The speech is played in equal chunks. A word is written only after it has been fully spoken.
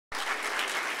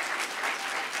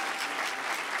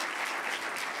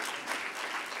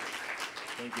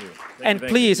Thank you. And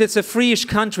please, it's a free-ish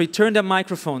country. Turn the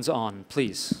microphones on,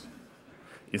 please.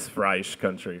 It's free-ish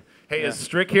country. Hey, is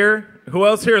Strick here? Who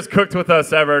else here has cooked with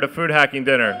us ever at a food hacking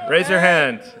dinner? Raise your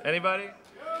hand. Anybody?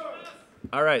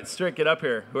 All right, Strick, get up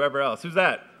here. Whoever else. Who's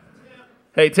that?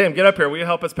 Hey, Tim, get up here. Will you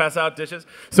help us pass out dishes?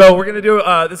 So we're going to do,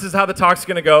 this is how the talk's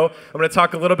going to go. I'm going to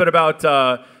talk a little bit about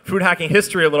food hacking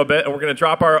history a little bit, and we're going to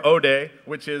drop our O-Day,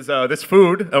 which is this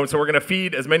food. So we're going to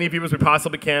feed as many of you as we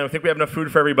possibly can. I think we have enough food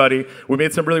for everybody. We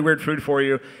made some really weird food for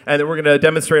you. And then we're going to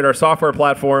demonstrate our software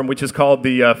platform, which is called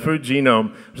the Food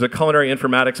Genome, which is a culinary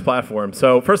informatics platform.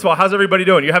 So first of all, how's everybody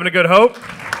doing? You having a good hope?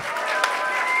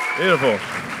 Beautiful.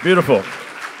 Beautiful.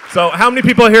 So how many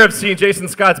people here have seen Jason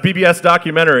Scott's BBS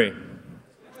documentary?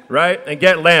 Right? And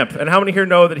Get Lamp. And how many here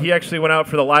know that he actually went out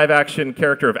for the live-action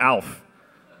character of Alf?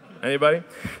 Anybody?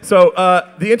 So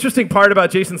the interesting part about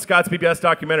Jason Scott's BBS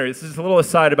documentary, this is a little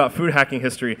aside about food hacking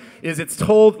history, is it's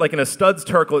told, like in a Studs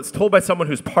Terkel, it's told by someone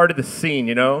who's part of the scene,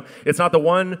 you know? It's not the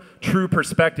one true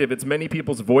perspective, it's many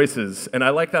people's voices. And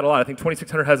I like that a lot. I think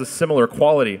 2600 has a similar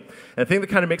quality. And the thing that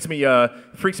kind of makes me,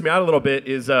 freaks me out a little bit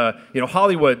is, you know,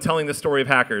 Hollywood telling the story of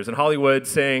hackers, and Hollywood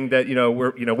saying that, you know,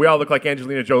 we all look like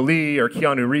Angelina Jolie or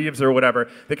Keanu Reeves or whatever.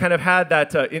 They kind of had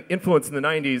that influence in the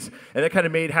 90s, and that kind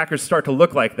of made hackers start to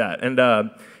look like that. And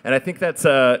I think that's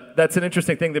an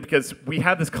interesting thing because we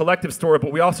have this collective story,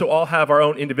 but we also all have our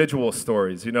own individual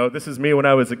stories. You know, this is me when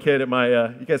I was a kid at my,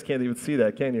 you guys can't even see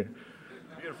that, can you?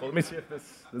 Beautiful. Let me see if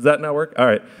does that not work? All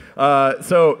right.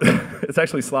 So it's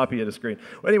actually sloppy at a screen.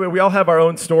 Well, anyway, we all have our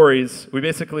own stories. We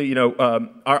basically, you know,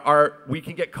 we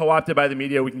can get co-opted by the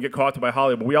media, we can get co-opted by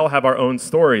Hollywood, but we all have our own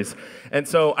stories. And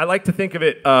so I like to think of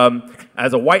it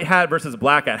as a white hat versus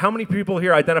black hat. How many people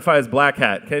here identify as black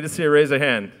hat? Can I just see a raise of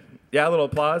hand? Yeah, a little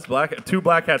applause. Two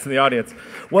black hats in the audience.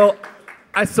 Well,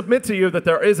 I submit to you that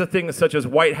there is a thing such as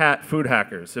white hat food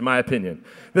hackers, in my opinion.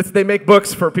 They make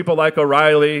books for people like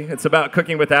O'Reilly. It's about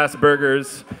cooking with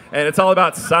Asperger's, and it's all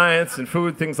about science and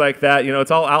food, things like that. You know,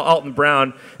 it's all Alton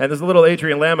Brown, and there's a little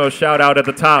Adrian Lamo shout out at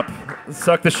the top.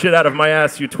 Suck the shit out of my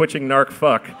ass, you twitching narc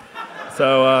fuck.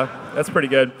 So that's pretty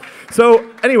good.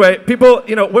 So anyway, people,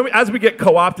 you know, as we get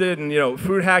co-opted and, you know,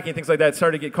 food hacking, things like that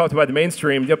started to get co-opted by the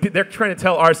mainstream, you know, they're trying to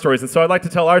tell our stories. And so I'd like to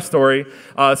tell our story.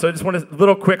 So I just want a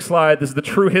little quick slide. This is the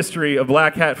true history of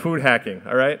black hat food hacking,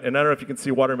 all right? And I don't know if you can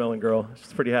see Watermelon Girl.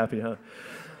 She's pretty happy, huh?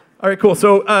 All right, cool.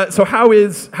 So, how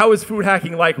is food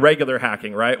hacking like regular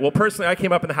hacking, right? Well, personally, I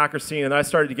came up in the hacker scene, and then I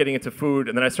started getting into food,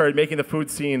 and then I started making the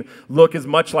food scene look as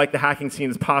much like the hacking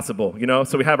scene as possible, you know?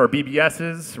 So we have our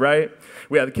BBSs, right?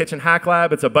 We have the Kitchen Hack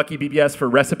Lab. It's a Bucky BBS for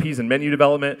recipes and menu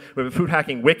development. We have a food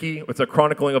hacking wiki. It's a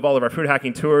chronicling of all of our food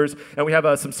hacking tours. And we have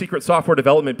some secret software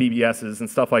development BBSs and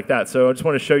stuff like that. So I just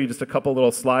want to show you just a couple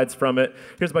little slides from it.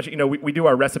 Here's a bunch of, you know, we do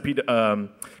our recipe kind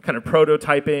of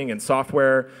prototyping and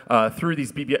software through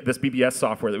this BBS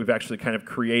software that we've actually kind of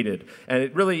created. And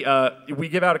it really, we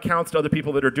give out accounts to other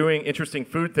people that are doing interesting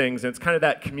food things, and it's kind of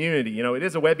that community. You know, it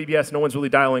is a web BBS, no one's really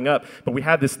dialing up, but we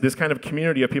have this kind of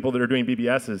community of people that are doing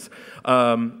BBSs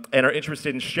and are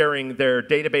interested in sharing their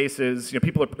databases. You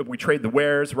know, we trade the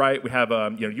wares, right? We have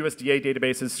you know, USDA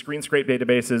databases, screen scrape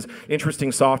databases,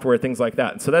 interesting software, things like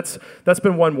that. And so that's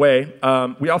been one way.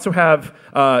 We also have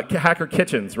hacker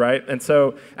kitchens, right? And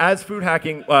so as food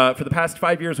hacking, for the past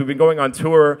 5 years, we've been going on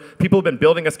tour. People have been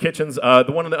building us kitchens. The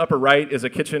one on the upper right is a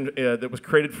kitchen that was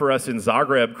created for us in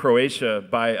Zagreb, Croatia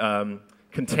by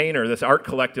Container, this art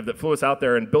collective that flew us out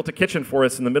there and built a kitchen for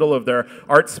us in the middle of their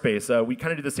art space. We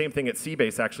kind of did the same thing at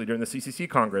Seabase, actually, during the CCC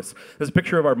Congress. There's a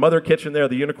picture of our mother kitchen there,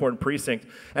 the Unicorn Precinct.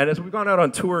 And as we've gone out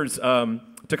on tours to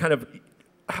kind of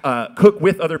cook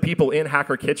with other people in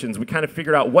hacker kitchens, we kind of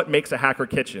figured out what makes a hacker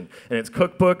kitchen. And it's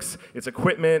cookbooks, it's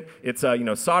equipment, it's you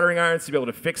know, soldering irons to be able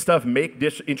to fix stuff, make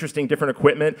interesting different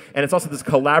equipment, and it's also this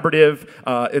collaborative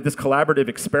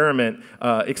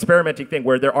experimenting thing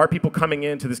where there are people coming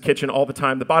into this kitchen all the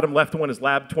time. The bottom left one is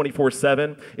Lab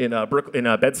 24/7 in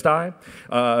Bed-Stuy.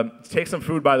 Take some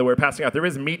food, by the way, we're passing out. There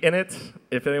is meat in it.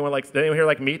 If anyone here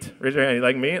like meat? Raise your hand. You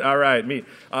like meat? All right, meat.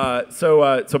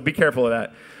 So be careful of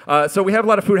that. So we have a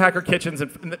lot of food hacker kitchens,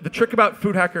 and the trick about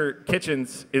food hacker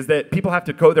kitchens is that people have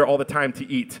to go there all the time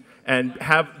to eat and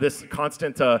have this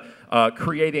constant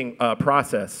creating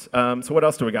process. So what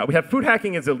else do we got? We have food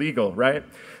hacking is illegal, right?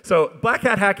 So black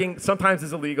hat hacking sometimes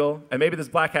is illegal, and maybe there's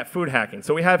black hat food hacking.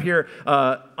 So we have here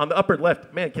on the upper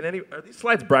left, man, are these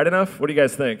slides bright enough? What do you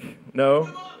guys think? No?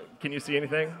 Can you see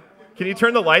anything? Can you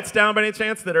turn the lights down by any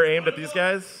chance that are aimed at these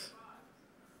guys?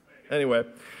 Anyway,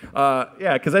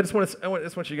 yeah, because I just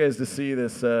want you guys to see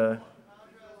this. What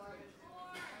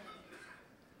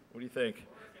do you think?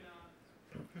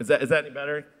 Is that any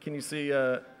better? Can you see?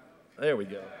 There we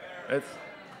go.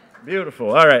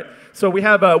 Beautiful. All right. So we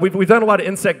have we've done a lot of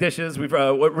insect dishes. We've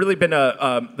what really been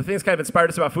the thing that's kind of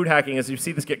inspired us about food hacking is you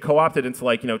see this get co-opted into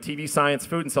like TV, science,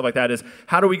 food, and stuff like that. Is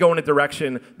how do we go in a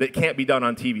direction that can't be done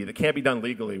on TV, that can't be done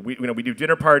legally? We do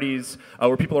dinner parties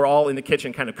where people are all in the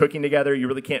kitchen kind of cooking together. You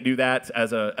really can't do that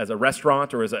as a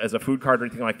restaurant or as a food cart or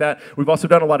anything like that. We've also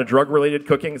done a lot of drug-related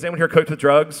cooking. Has anyone here cooked with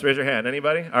drugs? Raise your hand.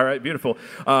 Anybody? All right. Beautiful.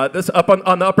 This up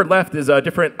on the upper left is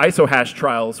different isohash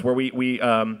trials where we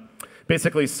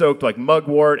basically soaked like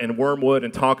mugwort and wormwood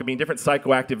and tonka bean, different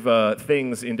psychoactive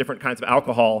things in different kinds of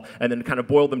alcohol, and then kind of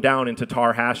boiled them down into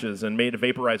tar hashes and made a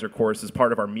vaporizer course as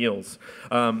part of our meals.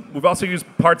 We've also used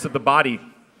parts of the body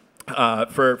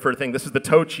for a thing. This is the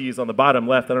toe cheese on the bottom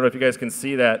left. I don't know if you guys can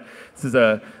see that. This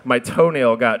is my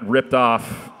toenail got ripped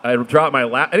off. I dropped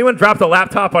my Anyone dropped a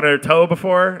laptop on their toe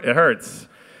before? It hurts.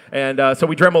 And so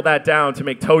we dremeled that down to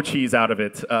make toe cheese out of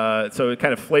it. So it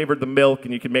kind of flavored the milk,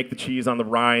 and you can make the cheese on the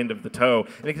rind of the toe.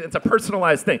 And it's a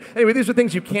personalized thing. Anyway, these are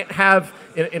things you can't have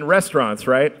in restaurants,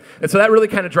 right? And so that really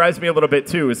kind of drives me a little bit,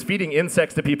 too, is feeding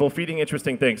insects to people, feeding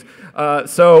interesting things.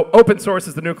 So open source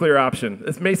is the nuclear option.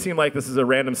 This may seem like this is a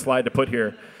random slide to put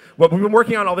here. Well, we've been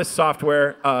working on all this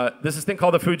software. There's this thing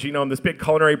called the Food Genome, this big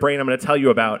culinary brain I'm going to tell you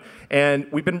about.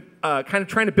 And we've been kind of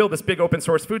trying to build this big open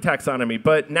source food taxonomy.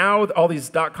 But now all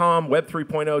these .com, Web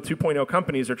 3.0, 2.0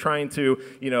 companies are trying to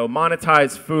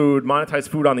monetize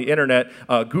food on the internet.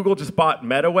 Google just bought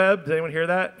MetaWeb. Did anyone hear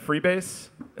that? Freebase?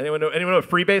 Anyone know what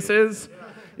Freebase is?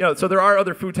 So there are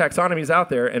other food taxonomies out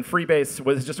there, and Freebase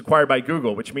was just acquired by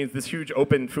Google, which means this huge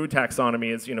open food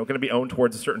taxonomy is going to be owned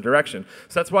towards a certain direction.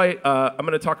 So that's why I'm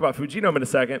going to talk about Food Genome in a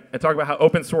second and talk about how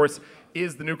open source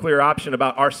is the nuclear option,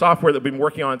 about our software that we've been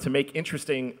working on to make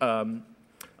interesting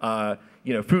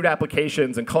food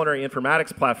applications and culinary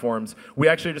informatics platforms. We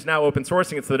actually are just now open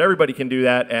sourcing it so that everybody can do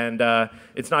that, and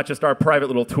it's not just our private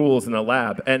little tools in the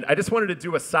lab. And I just wanted to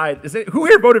do a side. Who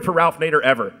here voted for Ralph Nader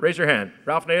ever? Raise your hand.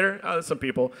 Ralph Nader? Oh, there's some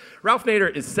people. Ralph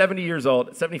Nader is 70 years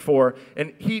old, 74,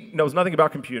 and he knows nothing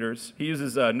about computers. He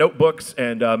uses notebooks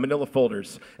and manila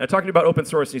folders. And I'm talking about open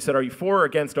source, and he said, are you for or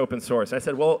against open source? I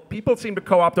said, well, people seem to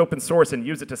co-opt open source and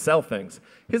use it to sell things.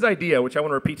 His idea, which I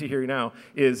want to repeat to you now,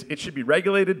 is it should be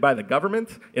regulated by the government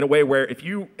in a way where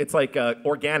it's like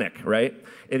organic, right?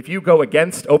 And if you go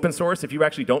against open source, if you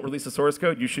actually don't release the source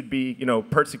code, you should be,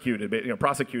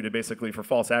 prosecuted basically for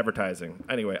false advertising.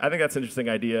 Anyway, I think that's an interesting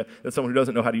idea that someone who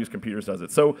doesn't know how to use computers does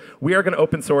it. So we are going to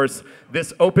open source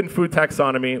this open food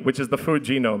taxonomy, which is the Food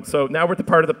Genome. So now we're at the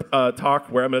part of the talk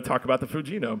where I'm going to talk about the Food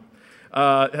Genome.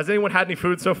 Has anyone had any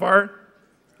food so far?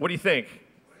 What do you think?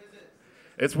 What is it?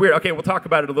 It's weird. Okay, we'll talk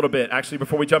about it a little bit, actually,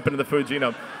 before we jump into the Food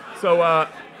Genome. So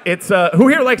it's who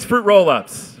here likes fruit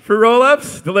roll-ups? Fruit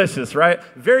roll-ups? Delicious, right?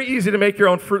 Very easy to make your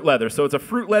own fruit leather. So it's a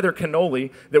fruit leather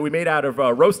cannoli that we made out of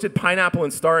roasted pineapple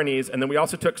and star anise, and then we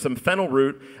also took some fennel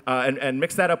root and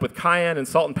mixed that up with cayenne and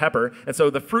salt and pepper. And so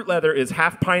the fruit leather is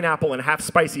half pineapple and half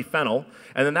spicy fennel,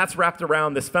 and then that's wrapped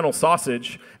around this fennel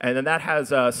sausage, and then that has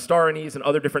star anise and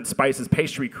other different spices,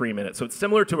 pastry cream in it. So it's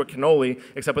similar to a cannoli,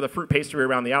 except with a fruit pastry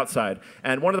around the outside.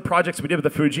 And one of the projects we did with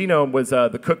the Food Genome was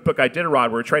the cookbook Iditarod,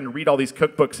 where we're trying to read all these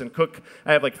cookbooks and cook.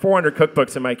 I have like 400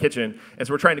 cookbooks in my kitchen, and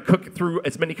so we're trying to cook through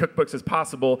as many cookbooks as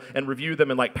possible and review them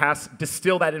and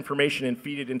distill that information and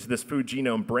feed it into this Food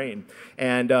Genome brain.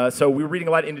 And so we were reading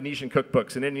a lot of Indonesian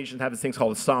cookbooks, and Indonesians have this thing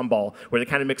called a sambal, where they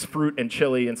kind of mix fruit and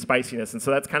chili and spiciness, and so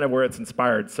that's kind of where it's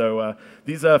inspired. So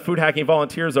these food hacking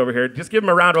volunteers over here, just give them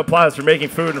a round of applause for making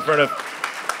food in front of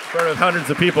hundreds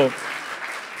of people.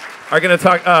 Are going to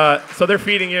talk, so they're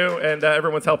feeding you, and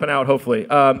everyone's helping out, hopefully.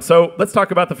 So let's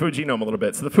talk about the Food Genome a little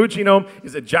bit. So the Food Genome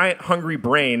is a giant hungry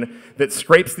brain that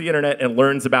scrapes the internet and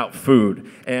learns about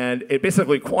food. And it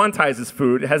basically quantizes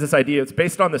food. It has this idea. It's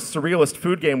based on the surrealist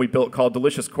food game we built called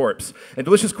Delicious Corpse. And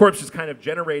Delicious Corpse just kind of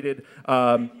generated...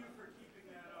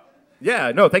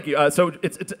 Yeah, no, thank you. So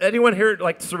it's anyone here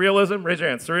like surrealism? Raise your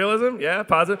hand. Surrealism? Yeah,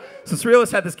 positive. So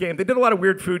surrealists had this game. They did a lot of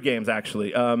weird food games,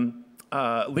 actually.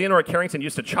 Leonora Carrington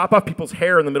used to chop off people's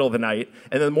hair in the middle of the night,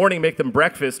 and in the morning make them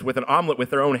breakfast with an omelet with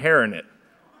their own hair in it.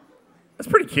 That's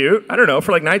pretty cute. I don't know,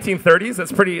 for like 1930s,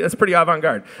 that's pretty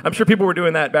avant-garde. I'm sure people were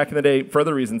doing that back in the day for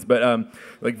other reasons, but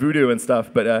like voodoo and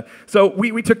stuff. But so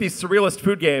we took these surrealist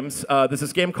food games. There's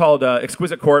this game called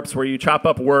Exquisite Corpse where you chop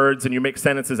up words and you make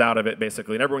sentences out of it,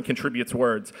 basically, and everyone contributes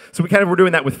words. So we kind of were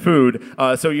doing that with food.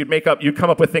 So you'd come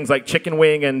up with things like chicken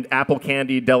wing and apple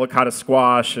candy, delicata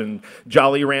squash, and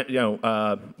Jolly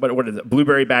what is it?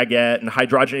 Blueberry baguette and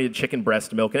hydrogenated chicken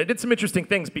breast milk. And it did some interesting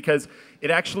things because it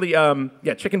actually,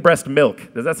 chicken breast milk.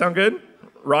 Does that sound good?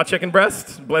 Raw chicken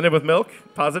breast blended with milk?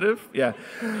 Positive? Yeah.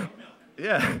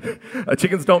 Yeah.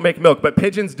 Chickens don't make milk, but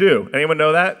pigeons do. Anyone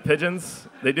know that? Pigeons?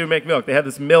 They do make milk. They have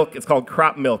this milk. It's called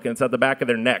crop milk, and it's at the back of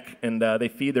their neck, and they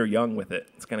feed their young with it.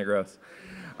 It's kind of gross.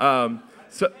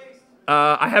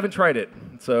 I haven't tried it,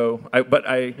 but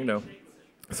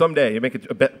someday you make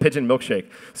a pigeon milkshake.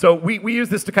 So we use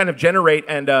this to kind of generate,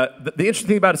 and the interesting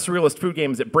thing about a surrealist food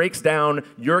game is it breaks down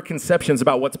your conceptions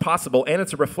about what's possible, and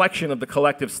it's a reflection of the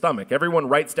collective stomach. Everyone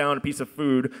writes down a piece of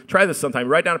food. Try this sometime.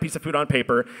 Write down a piece of food on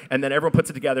paper, and then everyone puts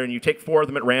it together, and you take 4 of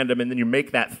them at random, and then you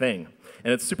make that thing.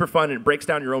 And it's super fun, and it breaks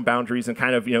down your own boundaries and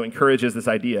kind of encourages this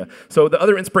idea. So the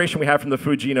other inspiration we have from the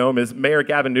Food Genome is Mayor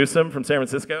Gavin Newsom from San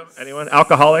Francisco. Anyone?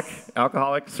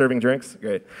 Alcoholic, serving drinks.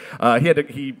 Great. He had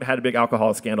a big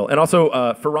alcohol scandal. And also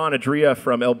Ferran Adria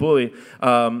from El Bulli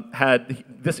had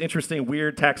this interesting,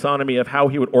 weird taxonomy of how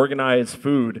he would organize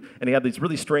food. And he had these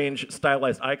really strange,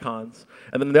 stylized icons.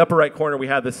 And then in the upper right corner, we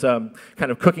have this kind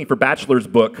of cooking for bachelors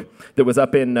book that was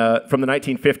up in from the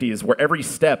 1950s, where every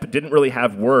step didn't really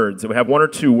have words. It would have 1 or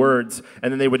 2 words,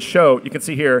 and then they would show, you can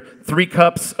see here, 3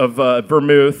 cups of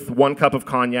vermouth, 1 cup of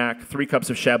cognac, 3 cups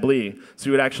of Chablis. So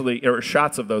you would actually, or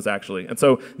shots of those actually. And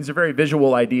so these are very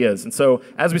visual ideas. And so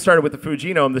as we started with the Food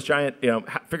Genome, this giant,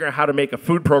 figuring out how to make a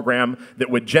food program that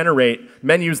would generate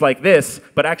menus like this,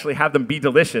 but actually have them be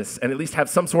delicious, and at least have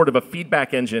some sort of a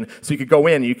feedback engine, so you could go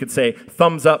in and you could say,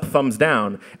 thumbs up, thumbs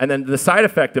down. And then the side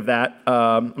effect of that,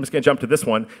 I'm just going to jump to this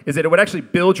one, is that it would actually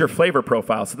build your flavor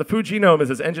profile. So the Food Genome is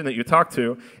this engine that you talk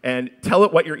to and tell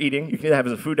it what you're eating. You can either have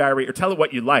it as a food diary or tell it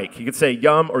what you like. You could say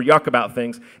yum or yuck about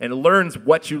things, and it learns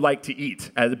what you like to eat.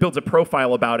 As it builds a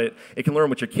profile about it, it can learn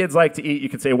what your kids like to eat. You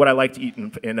can say what I like to eat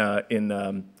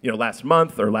in last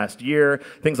month or last year,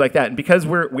 things like that. And because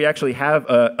we actually have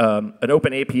an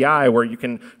open API where you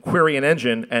can query an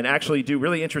engine and actually do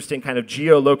really interesting kind of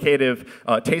geolocative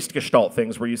taste gestalt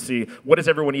things, where you see what is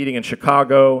everyone eating in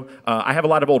Chicago. I have a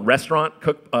lot of old restaurant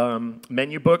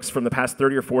menu books from the past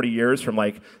 30 or 40 years from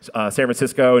like San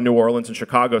Francisco and New Orleans and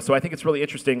Chicago. So I think it's really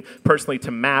interesting personally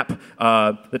to map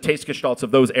the taste gestalts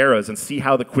of those eras and see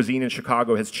how the cuisine in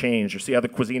Chicago has changed, or see how the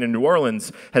cuisine in New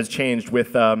Orleans has changed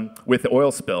with the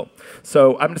oil spill.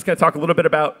 So I'm just going to talk a little bit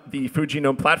about the Food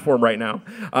Genome platform right now.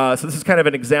 So this is kind of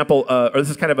an example, or this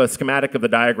is kind of a schematic of the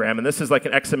diagram, and this is like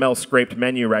an XML scraped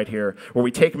menu right here, where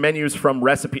we take menus from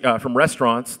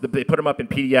restaurants, they put them up in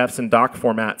PDFs and doc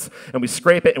formats, and we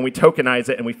scrape it and we tokenize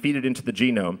it and we feed it into the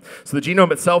genome. So the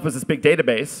genome itself is this big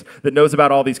database that knows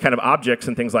about all these kind of objects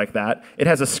and things like that. It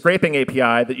has a scraping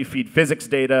API that you feed physics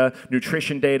data,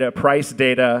 nutrition data, price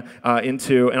data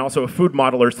into, and also a food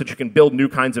modeler so that you can build new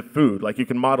kinds of food. Like you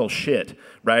can model shit,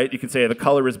 right? You can say the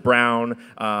color is brown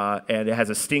and it has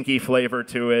a stinky flavor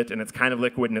to it, and it's kind of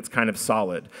liquid and it's kind of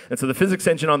solid. And so the physics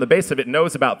engine on the base of it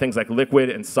knows about things like liquid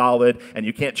and solid, and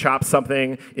you can't chop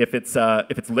something if it's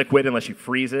liquid unless you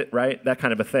freeze it, right? That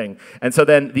kind of a thing. And so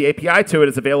then the API to it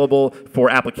is available for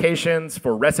applications,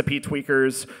 for recipe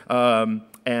tweakers,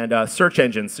 and search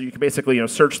engines. So you can basically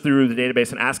search through the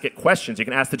database and ask it questions. You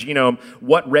can ask the genome,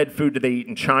 what red food do they eat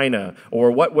in China?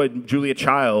 Or what would Julia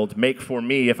Child make for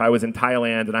me if I was in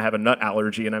Thailand and I have a nut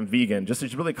allergy and I'm vegan? Just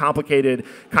these really complicated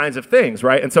kinds of things,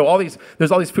 right? And so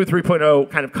there's all these Food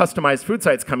 3.0 kind of customized food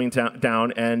sites coming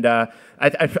down, and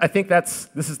I think this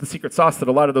is the secret sauce that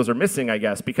a lot of those are missing, I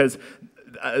guess, because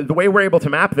the way we're able to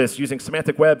map this using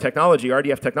semantic web technology,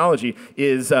 RDF technology,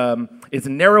 is a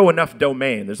narrow enough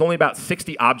domain. There's only about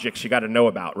 60 objects you got to know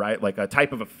about, right? Like a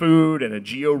type of a food and a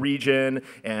geo-region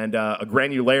and a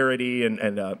granularity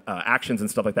and actions and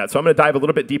stuff like that. So I'm going to dive a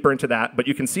little bit deeper into that, but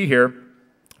you can see here,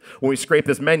 when we scrape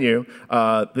this menu,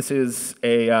 this is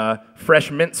a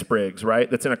fresh mint sprigs, right?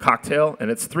 That's in a cocktail,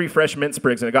 and it's 3 fresh mint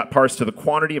sprigs, and it got parsed to the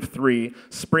quantity of 3.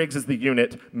 Sprigs is the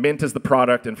unit, mint is the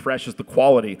product, and fresh is the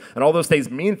quality. And all those things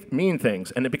mean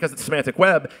things. And because it's semantic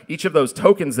web, each of those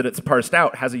tokens that it's parsed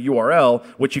out has a URL,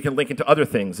 which you can link into other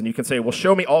things. And you can say, well,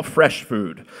 show me all fresh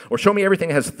food, or show me everything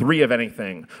that has 3 of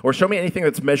anything, or show me anything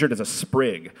that's measured as a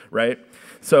sprig, right?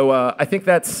 So I think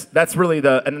that's really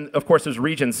and of course there's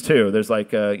regions too. There's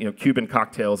like Cuban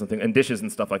cocktails and dishes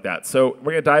and stuff like that. So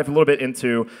we're gonna dive a little bit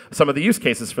into some of the use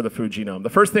cases for the Food Genome.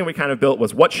 The first thing we kind of built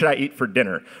was, what should I eat for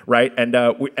dinner, right?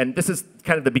 And this is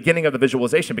kind of the beginning of the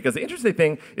visualization, because the interesting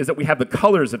thing is that we have the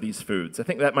colors of these foods. I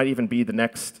think that might even be the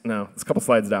next, no, it's a couple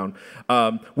slides down.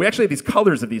 We actually have these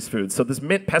colors of these foods. So this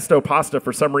mint pesto pasta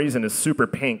for some reason is super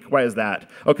pink. Why is that?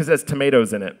 Oh, because it has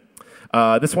tomatoes in it.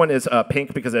 This one is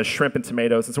pink because it has shrimp and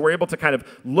tomatoes. And so we're able to kind of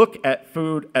look at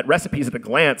food, at recipes at a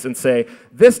glance and say,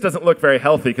 this doesn't look very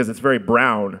healthy because it's very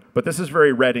brown, but this is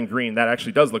very red and green. That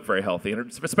actually does look very healthy. And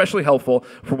it's especially helpful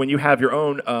for when you have your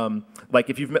own, like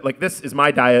this is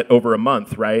my diet over a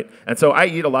month, right? And so I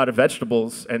eat a lot of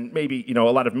vegetables and maybe, a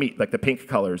lot of meat, like the pink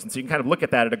colors. And so you can kind of look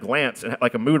at that at a glance, and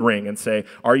like a mood ring, and say,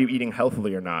 are you eating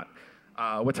healthily or not?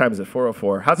 What time is it?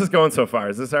 4:04. How's this going so far?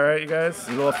 Is this all right, you guys? Is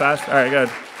it a little fast? All right, good.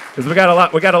 Because we got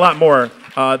a lot more.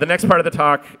 The next part of the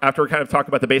talk, after we kind of talk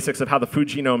about the basics of how the food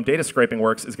genome data scraping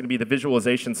works, is going to be the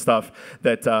visualization stuff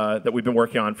that we've been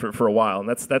working on for a while, and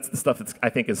that's the stuff that I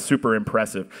think is super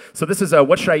impressive. So this is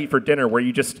what should I eat for dinner, where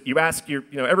you ask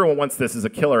everyone wants this as a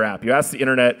killer app. You ask the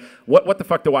internet, what the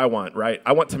fuck do I want, right?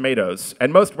 I want tomatoes,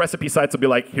 and most recipe sites will be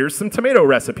like, here's some tomato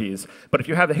recipes. But if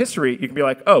you have the history, you can be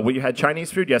like, oh, well, you had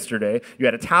Chinese food yesterday, you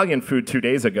had Italian food 2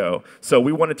 days ago, so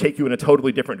we want to take you in a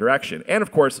totally different direction. And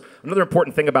of course, another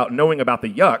important thing about knowing about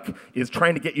the yuck is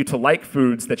trying to get you to like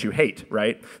foods that you hate,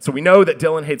 right? So we know that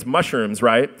Dylan hates mushrooms,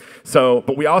 right?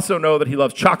 But we also know that he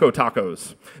loves Choco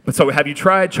Tacos. But so have you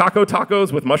tried Choco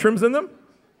Tacos with mushrooms in them?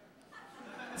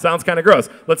 Sounds kind of gross.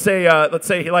 Let's say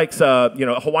he likes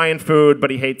Hawaiian food, but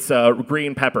he hates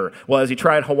green pepper. Well, has he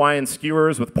tried Hawaiian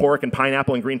skewers with pork and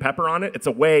pineapple and green pepper on it? It's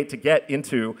a way to get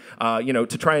into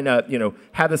to try and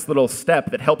have this little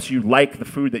step that helps you like the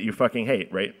food that you fucking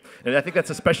hate, right? And I think that's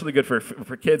especially good for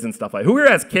kids and stuff like. Who here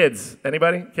has kids?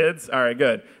 Anybody? Kids? All right,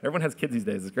 good. Everyone has kids these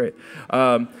days. It's great.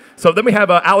 So then we have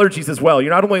allergies as well. You're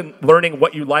not only learning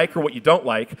what you like or what you don't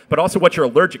like, but also what you're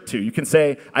allergic to. You can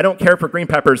say, I don't care for green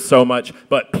peppers so much,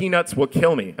 but peanuts will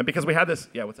kill me. And because we have this,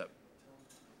 yeah, what's up?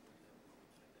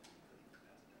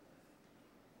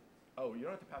 Oh, you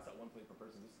don't have to pass out one plate per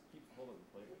person. Just keep hold of the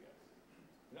plate, I guess.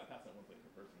 You're not passing out one plate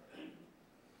per person.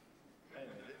 Right?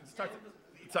 Anyway, just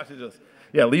talk to just.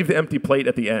 Yeah, leave the empty plate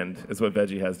at the end, is what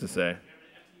Veggie has to say.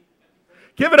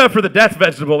 Give it up for the death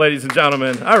vegetable, ladies and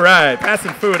gentlemen. All right,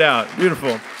 passing food out.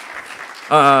 Beautiful.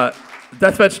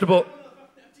 Death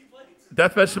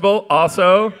vegetable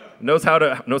also knows how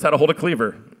to hold a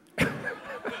cleaver.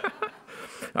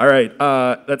 All right,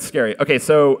 that's scary. Okay,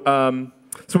 so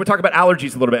we talk about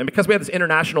allergies a little bit, and because we have this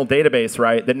international database,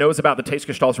 right, that knows about the taste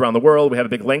gestalts around the world, we have a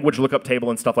big language lookup table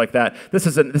and stuff like that. This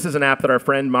is an app that our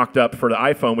friend mocked up for the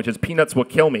iPhone, which is Peanuts Will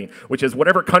Kill Me, which is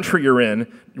whatever country you're in,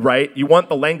 right, you want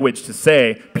the language to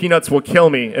say peanuts will kill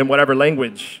me in whatever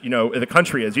language the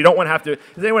country is. You don't want to have to.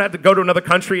 Does anyone have to go to another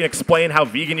country and explain how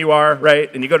vegan you are,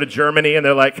 right? And you go to Germany and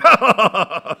they're like,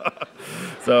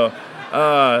 so.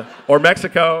 Or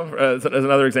Mexico as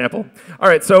another example. All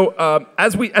right, so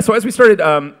as we started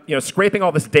scraping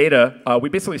all this data, we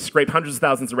basically scraped hundreds of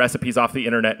thousands of recipes off the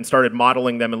internet and started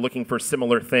modeling them and looking for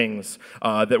similar things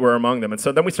that were among them. And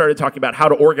so then we started talking about how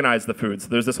to organize the foods.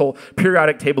 There's this whole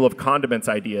periodic table of condiments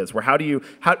ideas where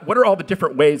what are all the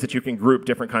different ways that you can group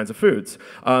different kinds of foods?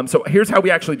 So here's how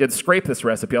we actually did scrape this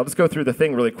recipe. I'll just go through the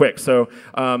thing really quick. So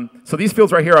these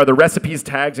fields right here are the recipes,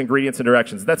 tags, ingredients, and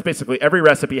directions. That's basically every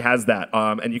recipe has that.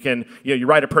 And you can, you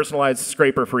write a personalized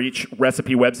scraper for each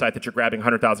recipe website that you're grabbing.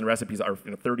 100,000 recipes are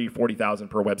 30, 40,000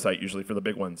 per website usually for the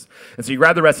big ones. And so you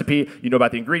grab the recipe, you know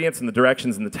about the ingredients and the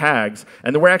directions and the tags,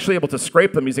 and then we're actually able to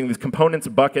scrape them using these components,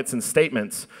 buckets, and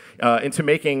statements into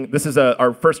making, this is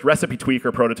our first recipe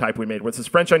tweaker prototype we made, which is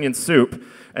French onion soup,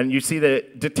 and you see that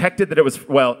it detected that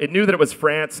it knew that it was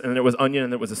France, and it was onion,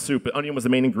 and it was a soup. But onion was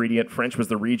the main ingredient, French was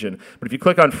the region. But if you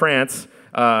click on France,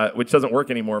 which doesn't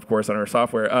work anymore, of course, on our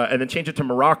software, and then change it to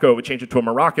Morocco, it would change it to a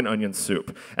Moroccan onion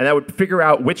soup. And that would figure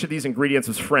out which of these ingredients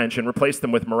was French and replace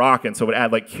them with Moroccan, so it would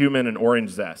add like cumin and orange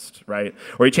zest, right?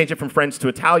 Or you change it from French to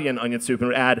Italian onion soup and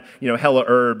it would add, hella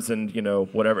herbs and,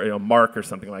 whatever, mark or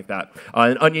something like that.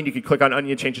 And onion, you could click on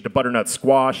onion, change it to butternut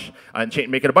squash, and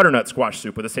make it a butternut squash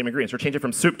soup with the same ingredients. Or change it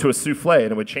from soup to a souffle,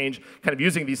 and it would change, kind of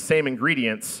using these same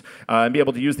ingredients, and be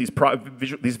able to use these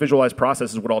visualized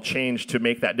processes would all change to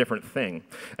make that different thing.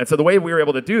 And so the way we were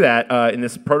able to do that in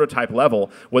this prototype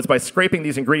level was by scraping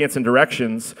these ingredients and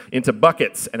directions into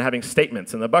buckets and having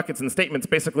statements. And the buckets and statements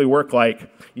basically work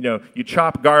like, you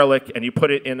chop garlic and you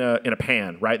put it in a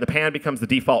pan, right? The pan becomes the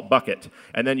default bucket.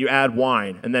 And then you add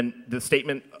wine. And then the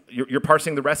statement, you're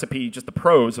parsing the recipe, just the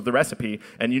prose of the recipe,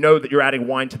 and you know that you're adding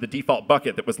wine to the default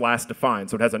bucket that was last defined.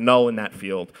 So it has a null in that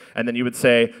field. And then you would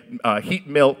say heat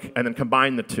milk and then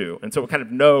combine the two. And so it kind of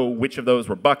know which of those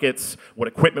were buckets, what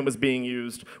equipment was being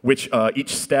used, which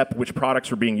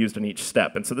products were being used in each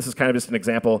step. And so this is kind of just an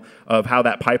example of how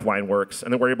that pipeline works.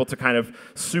 And then we're able to kind of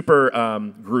super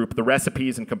group the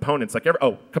recipes and components.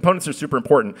 Components are super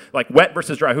important. Like wet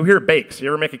versus dry. Who here bakes? You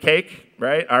ever make a cake?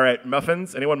 Right? All right,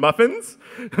 muffins? Anyone muffins?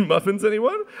 Muffins,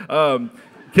 anyone?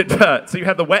 So you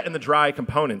have the wet and the dry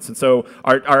components. And so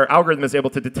our algorithm is able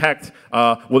to detect,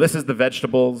 well, this is the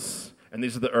vegetables, and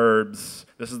these are the herbs.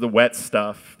 This is the wet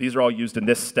stuff. These are all used in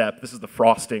this step. This is the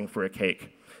frosting for a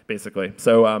cake, basically.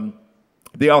 So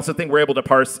the also thing we're able to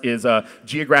parse is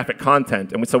geographic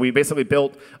content. And so we basically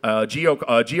built a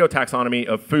geotaxonomy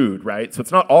of food, right? So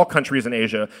it's not all countries in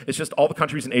Asia. It's just all the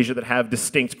countries in Asia that have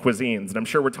distinct cuisines. And I'm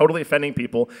sure we're totally offending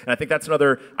people. And I think that's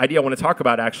another idea I want to talk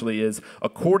about, actually, is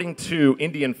according to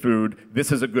Indian food,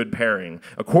 this is a good pairing.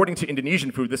 According to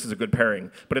Indonesian food, this is a good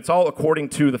pairing. But it's all according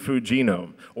to the food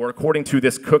genome, or according to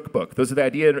this cookbook. Those are the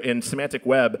idea in semantic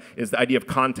web, is the idea of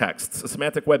contexts. A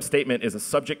semantic web statement is a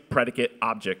subject, predicate,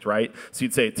 object, right? So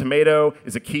you'd say tomato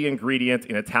is a key ingredient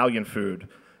in Italian food,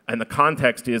 and the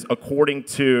context is according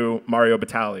to Mario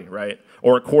Batali, right?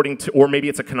 Or according to, or maybe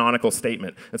it's a canonical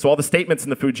statement. And so all the statements in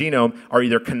the food genome are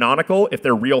either canonical if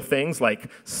they're real things,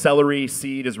 like celery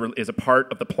seed is a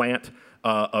part of the plant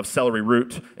of celery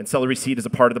root, and celery seed is a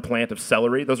part of the plant of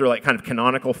celery. Those are like kind of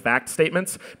canonical fact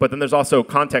statements. But then there's also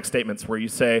context statements where you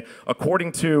say,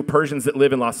 according to Persians that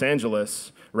live in Los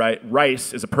Angeles, right,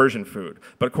 rice is a Persian food.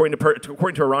 But according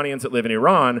to Iranians that live in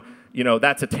Iran, you know,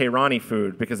 that's a Tehrani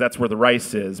food because that's where the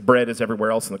rice is. Bread is everywhere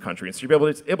else in the country. And so you'll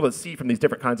be able to see from these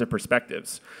different kinds of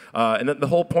perspectives. And then the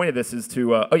whole point of this is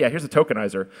to, oh yeah, here's a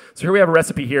tokenizer. So here we have a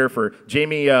recipe here for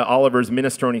Jamie Oliver's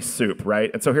minestrone soup, right?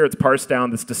 And so here it's parsed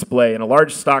down this display in a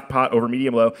large stock pot over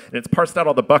medium low, and it's parsed out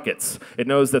all the buckets. It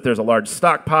knows that there's a large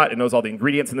stock pot. It knows all the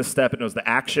ingredients in this step. It knows the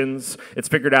actions. It's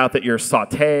figured out that you're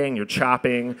sauteing, you're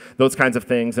chopping, those kinds of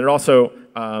things. And it also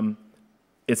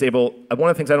it's able, one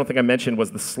of the things I don't think I mentioned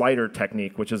was the slider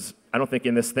technique, which is, I don't think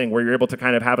in this thing, where you're able to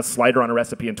kind of have a slider on a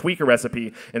recipe and tweak a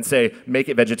recipe and say, make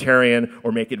it vegetarian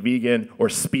or make it vegan or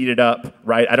speed it up,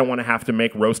 right? I don't want to have to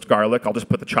make roast garlic. I'll just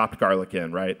put the chopped garlic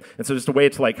in, right? And so just a way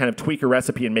to like kind of tweak a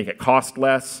recipe and make it cost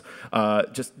less.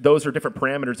 Just those are different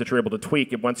parameters that you're able to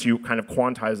tweak once you kind of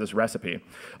quantize this recipe.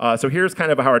 So here's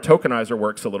kind of how our tokenizer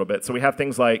works a little bit. So we have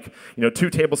things like, 2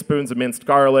 tablespoons of minced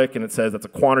garlic, and it says that's a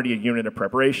quantity, a unit of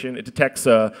preparation. It detects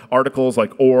articles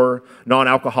like or,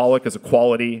 non-alcoholic as a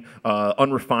quality,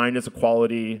 unrefined as a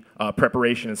quality,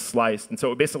 preparation is sliced. And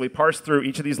so it basically parse through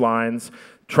each of these lines,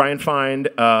 try and find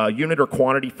unit or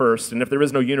quantity first. And if there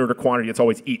is no unit or quantity, it's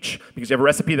always each, because you have a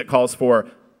recipe that calls for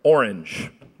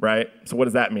orange, right? So what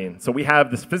does that mean? So we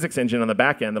have this physics engine on the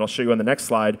back end that I'll show you on the next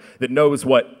slide that knows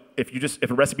what, if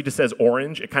a recipe just says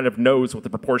orange, it kind of knows what the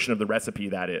proportion of the recipe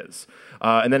that is.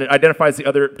 And then it identifies the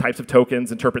other types of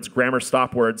tokens, interprets grammar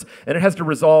stop words, and it has to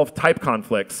resolve type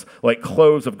conflicts like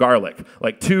cloves of garlic.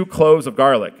 Like 2 cloves of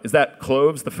garlic. Is that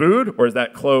cloves the food, or is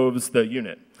that cloves the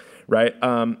unit? Right?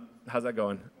 How's that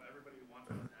going?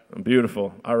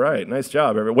 Beautiful. All right. Nice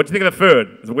job, everybody. What do you think of the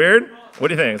food? Is it weird? What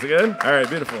do you think? Is it good? All right.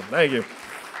 Beautiful. Thank you.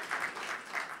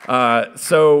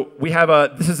 So we have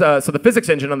so the physics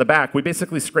engine on the back. We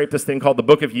basically scrape this thing called the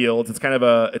Book of Yields. It's kind of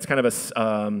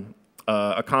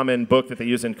a common book that they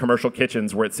use in commercial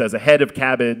kitchens, where it says a head of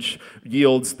cabbage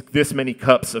yields this many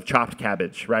cups of chopped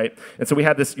cabbage, right? And so we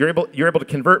have this. You're able to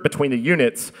convert between the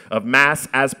units of mass,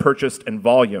 as purchased, and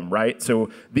volume, right? So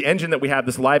the engine that we have,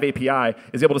 this live API,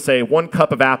 is able to say 1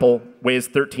 cup of apple weighs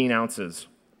 13 ounces.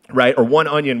 Right, or 1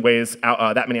 onion weighs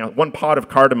that many. 1 pod of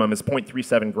cardamom is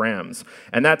 0.37 grams,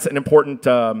 and that's an important.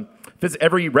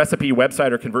 Every recipe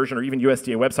website or conversion or even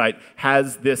USDA website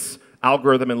has this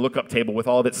algorithm and lookup table with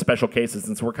all of its special cases,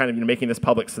 and so we're kind of making this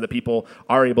public so that people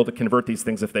are able to convert these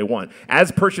things if they want.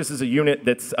 As purchase is a unit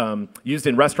that's used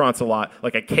in restaurants a lot,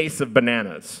 like a case of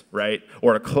bananas, right,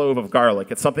 or a clove of garlic.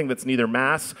 It's something that's neither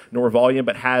mass nor volume,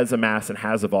 but has a mass and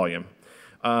has a volume.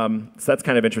 So that's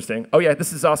kind of interesting. Oh yeah,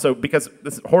 this is also, because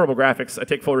this is horrible graphics, I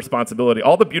take full responsibility.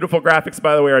 All the beautiful graphics,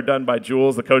 by the way, are done by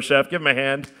Jules, the co-chef. Give him a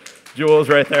hand. Jules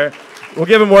right there. We'll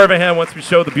give him more of a hand once we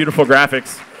show the beautiful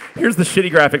graphics. Here's the shitty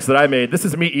graphics that I made. This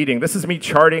is me eating. This is me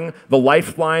charting the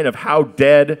lifeline of how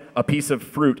dead a piece of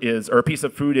fruit is, or a piece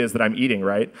of food is that I'm eating,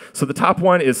 right? So the top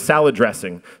one is salad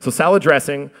dressing. So salad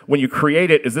dressing, when you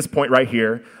create it, is this point right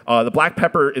here. The black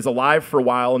pepper is alive for a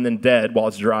while and then dead while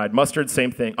it's dried. Mustard,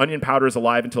 same thing. Onion powder is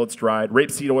alive until it's dried.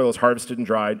 Rapeseed oil is harvested and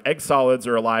dried. Egg solids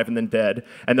are alive and then dead.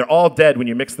 And they're all dead when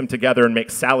you mix them together and make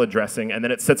salad dressing, and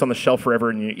then it sits on the shelf forever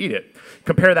and you eat it.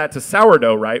 Compare that to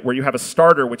sourdough, right, where you have a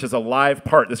starter, which is a live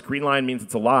part. This green line means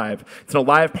it's alive. It's an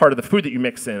alive part of the food that you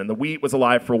mix in, and the wheat was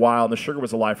alive for a while, and the sugar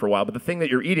was alive for a while, but the thing that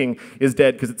you're eating is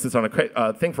dead because it sits on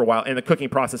a thing for a while, and the cooking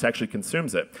process actually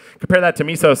consumes it. Compare that to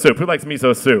miso soup. Who likes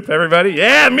miso soup? Everybody?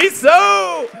 Yeah,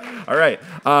 miso! All right.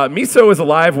 Miso is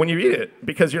alive when you eat it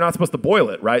because you're not supposed to boil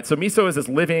it, right? So miso is this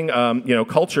living,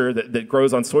 culture that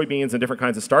grows on soybeans and different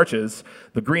kinds of starches.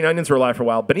 The green onions were alive for a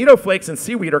while. Bonito flakes and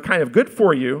seaweed are kind of good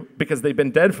for you because they've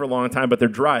been dead for a long time, but they're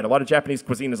dried. A lot of Japanese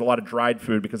cuisine is a lot of dried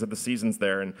food because of the seasons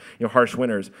there and harsh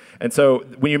winters. And so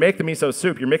when you make the miso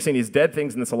soup, you're mixing these dead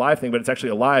things in this alive thing, but it's actually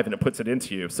alive and it puts it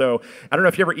into you. So I don't know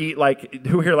if you ever eat,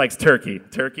 who here likes turkey?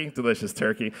 Turkey? Delicious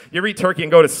turkey. You ever eat turkey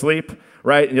and go to sleep,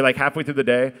 right? And you're like halfway through the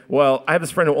day? Well, I have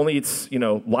this friend who only eats,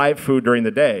 live food during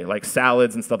the day, like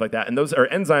salads and stuff like that. And those are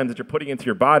enzymes that you're putting into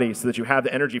your body so that you have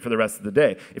the energy for the rest of the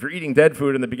day. If you're eating dead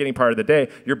food in the beginning part of the day,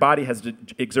 your body has to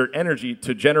exert energy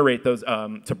to generate those,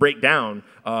 to generate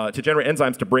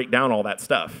enzymes to break down all that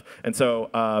stuff. And so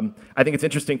I think it's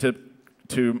interesting to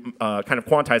kind of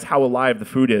quantize how alive the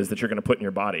food is that you're going to put in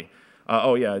your body.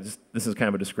 This is kind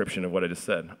of a description of what I just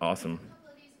said. Awesome.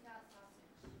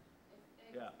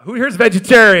 Yeah. Who here's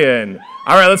vegetarian?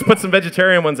 All right, let's put some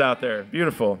vegetarian ones out there.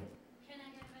 Beautiful. Can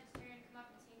I get a vegetarian to come up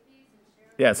and take these and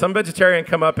share? Yeah, some vegetarian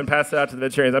come up and pass it out to the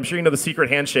vegetarians. I'm sure you know the secret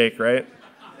handshake, right?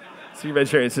 See,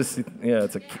 vegetarian,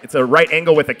 it's a right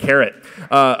angle with a carrot.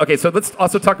 Okay, so let's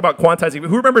also talk about quantizing.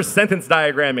 Who remembers sentence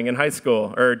diagramming in high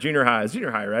school or junior high? It's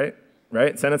junior high, right?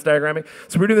 Right? Sentence diagramming.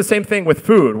 So we're doing the same thing with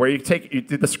food, where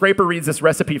the scraper reads this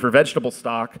recipe for vegetable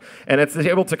stock, and it's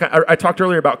able to, I talked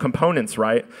earlier about components,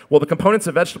 right? Well, the components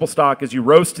of vegetable stock is you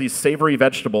roast these savory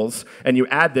vegetables, and you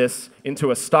add this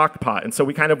into a stock pot. And so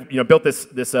we kind of built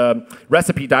this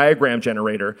recipe diagram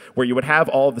generator where you would have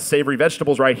all of the savory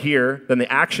vegetables right here, then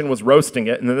the action was roasting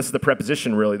it, and then this is the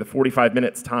preposition really, the 45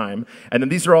 minutes time. And then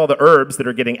these are all the herbs that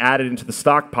are getting added into the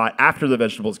stock pot after the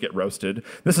vegetables get roasted.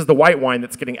 This is the white wine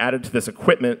that's getting added to this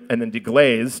equipment and then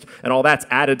deglazed, and all that's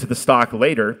added to the stock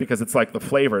later because it's like the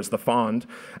flavors, the fond.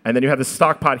 And then you have the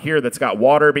stock pot here that's got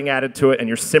water being added to it, and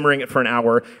you're simmering it for an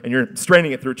hour, and you're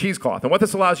straining it through a cheesecloth. And what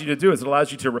this allows you to do is it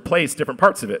allows you to replace different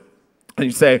parts of it. And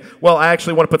you say, well, I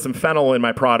actually want to put some fennel in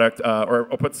my product or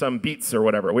put some beets or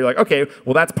whatever. We're like, okay,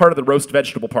 well, that's part of the roast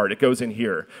vegetable part. It goes in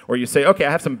here. Or you say, okay,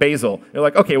 I have some basil. You're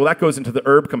like, okay, well, that goes into the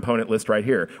herb component list right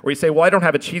here. Or you say, well, I don't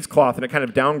have a cheesecloth, and it kind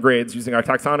of downgrades using our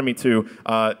taxonomy to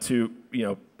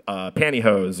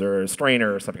pantyhose or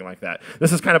strainer or something like that.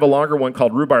 This is kind of a longer one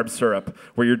called rhubarb syrup,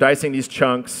 where you're dicing these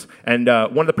chunks, and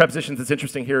one of the prepositions that's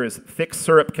interesting here is thick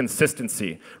syrup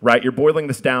consistency, right? You're boiling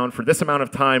this down for this amount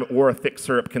of time or a thick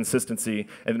syrup consistency,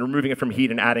 and then removing it from heat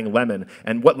and adding lemon.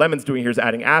 And what lemon's doing here is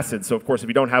adding acid, so of course if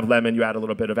you don't have lemon, you add a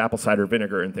little bit of apple cider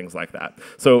vinegar and things like that.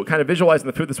 So kind of visualizing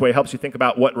the food this way helps you think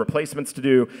about what replacements to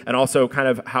do, and also kind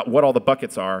of what all the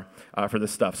buckets are for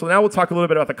this stuff. So now we'll talk a little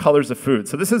bit about the colors of food.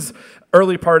 So this is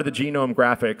early part of the genome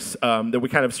graphics that we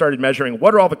kind of started measuring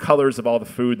what are all the colors of all the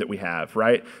food that we have,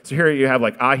 right? So here you have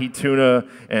like ahi tuna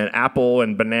and apple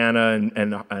and banana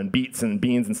and beets and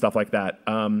beans and stuff like that.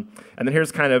 And then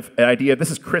here's kind of an idea.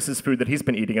 This is Chris's food that he's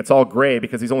been eating. It's all gray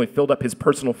because he's only filled up his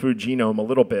personal food genome a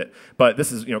little bit. But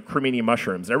this is cremini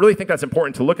mushrooms. And I really think that's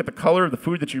important to look at the color of the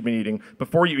food that you've been eating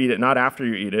before you eat it, not after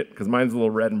you eat it, because mine's a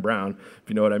little red and brown, if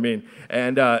you know what I mean.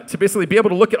 And to basically be able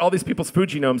to look at all these people's food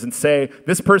genomes and say,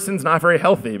 this person's not very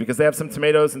healthy because they have some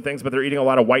tomatoes and things, but they're eating a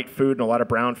lot of white food and a lot of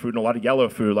brown food and a lot of yellow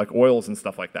food, like oils and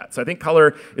stuff like that. So I think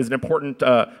color is an important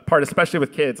part, especially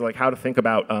with kids, like how to think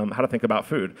about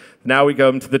food. Now we go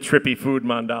into the trippy food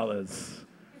mandalas.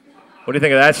 What do you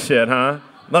think of that shit, huh?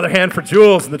 Another hand for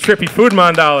Jules and the trippy food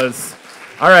mandalas.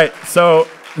 All right, so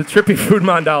the trippy food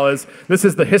mandalas, this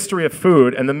is the history of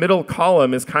food, and the middle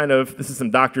column is this is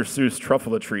some Dr. Seuss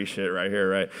truffle-a-tree shit right here,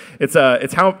 right?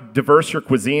 It's how diverse your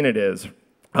cuisine it is.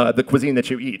 The cuisine that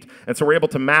you eat. And so we're able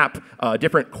to map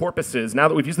different corpuses. Now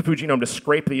that we've used the food genome to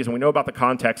scrape these and we know about the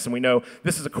context and we know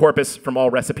this is a corpus from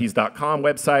allrecipes.com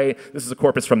website, this is a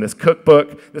corpus from this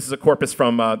cookbook, this is a corpus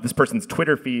from this person's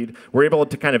Twitter feed, we're able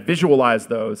to kind of visualize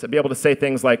those and be able to say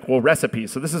things like, well,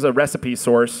 recipes. So this is a recipe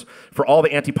source for all the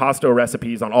antipasto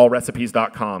recipes on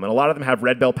allrecipes.com. And a lot of them have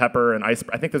red bell pepper and ice.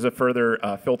 I think there's a further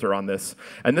filter on this.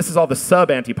 And this is all the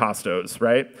sub-antipastos,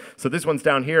 right? So this one's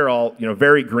down here all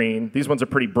very green. These ones are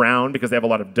pretty brown because they have a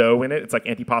lot of dough in it. It's like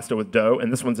antipasto with dough.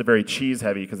 And this one's a very cheese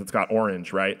heavy because it's got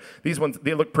orange, right? These ones,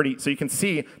 they look pretty, so you can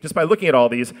see just by looking at all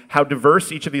these, how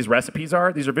diverse each of these recipes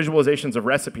are. These are visualizations of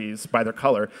recipes by their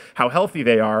color, how healthy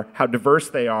they are, how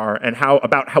diverse they are, and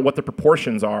what the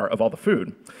proportions are of all the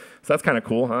food. So that's kind of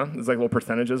cool, huh? It's like little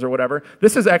percentages or whatever.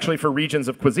 This is actually for regions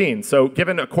of cuisine. So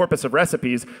given a corpus of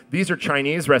recipes, these are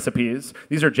Chinese recipes,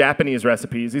 these are Japanese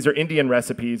recipes, these are Indian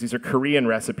recipes, these are Korean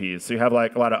recipes. So you have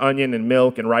like a lot of onion and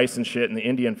milk and rice and shit in the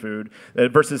Indian food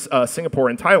versus Singapore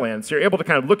and Thailand. So you're able to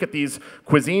kind of look at these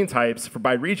cuisine types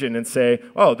by region and say,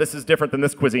 oh, this is different than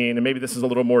this cuisine, and maybe this is a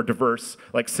little more diverse.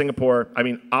 Like Singapore, I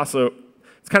mean, also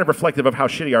it's kind of reflective of how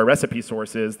shitty our recipe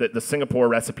source is, that the Singapore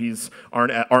recipes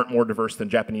aren't more diverse than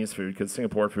Japanese food, because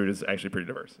Singapore food is actually pretty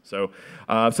diverse. So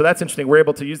that's interesting. We're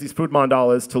able to use these food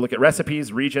mandalas to look at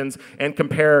recipes, regions, and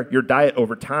compare your diet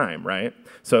over time, right?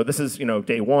 So this is,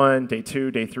 day 1, day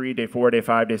 2, day 3, day 4, day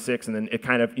 5, day 6, and then it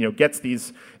kind of, gets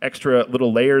these extra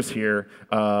little layers here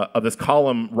of this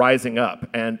column rising up.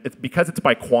 And it's because it's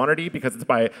by quantity, because it's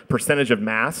by percentage of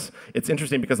mass, it's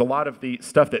interesting because a lot of the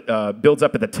stuff that builds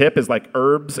up at the tip is like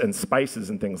herbs and spices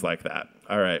and things like that.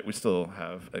 All right, we still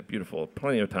have a beautiful,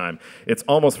 plenty of time. It's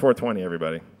almost 4:20,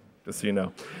 everybody, just so you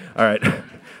know. All right,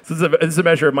 so this is a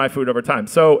measure of my food over time.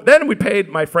 So then we paid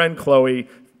my friend Chloe,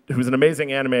 who's an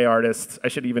amazing anime artist. I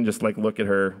should even just look at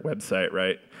her website,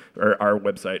 right? Or our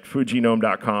website,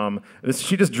 foodgenome.com.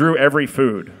 She just drew every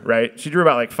food, right? She drew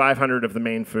about 500 of the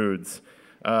main foods.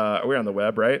 We're on the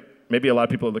web, right? Maybe a lot of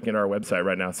people are looking at our website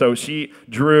right now. So she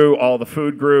drew all the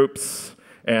food groups,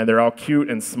 and they're all cute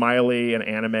and smiley and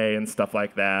anime and stuff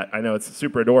like that. I know, it's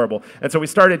super adorable. And so we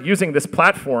started using this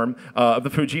platform of the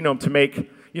Food Genome to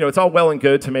make, it's all well and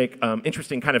good to make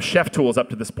interesting kind of chef tools up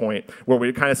to this point, where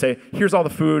we kind of say, here's all the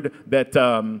food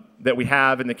that we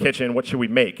have in the kitchen, what should we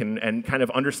make? And kind of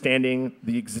understanding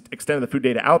the extent of the food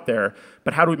data out there,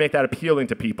 but how do we make that appealing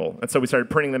to people? And so we started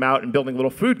printing them out and building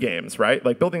little food games, right?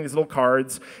 Like building these little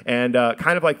cards, and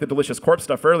kind of like the Delicious Corpse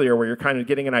stuff earlier, where you're kind of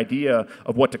getting an idea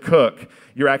of what to cook.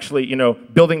 You're actually,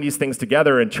 building these things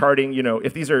together and charting,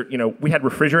 if these are, we had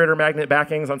refrigerator magnet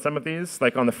backings on some of these,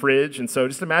 like on the fridge. And so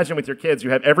just imagine with your kids,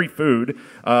 you have every food,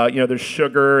 there's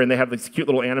sugar, and they have these cute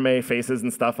little anime faces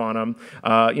and stuff on them,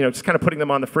 just kind of putting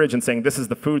them on the fridge and saying, this is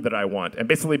the food that I want, and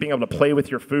basically being able to play with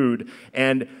your food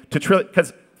and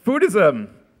because food is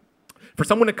for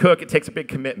someone to cook, it takes a big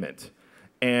commitment.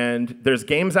 And there's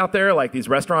games out there like these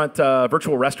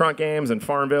virtual restaurant games in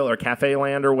Farmville or Cafe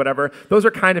Land or whatever. Those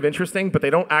are kind of interesting, but they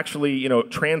don't actually,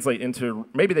 translate into,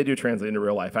 maybe they do translate into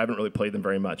real life. I haven't really played them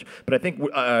very much. But I think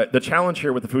the challenge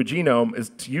here with the Food Genome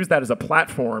is to use that as a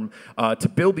platform to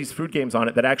build these food games on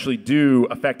it that actually do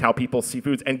affect how people see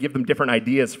foods and give them different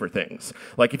ideas for things.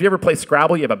 Like if you ever play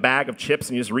Scrabble, you have a bag of chips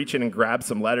and you just reach in and grab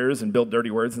some letters and build dirty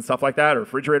words and stuff like that, or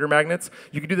refrigerator magnets.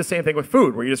 You can do the same thing with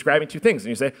food, where you're just grabbing two things and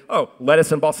you say, oh,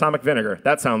 lettuce and balsamic vinegar.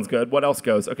 That sounds good. What else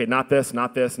goes? Okay, not this,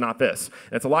 not this, not this.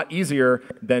 And it's a lot easier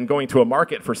than going to a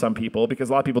market for some people, because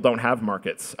a lot of people don't have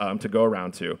markets to go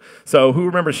around to. So who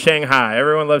remembers Shanghai?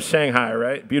 Everyone loves Shanghai,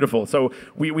 right? Beautiful. So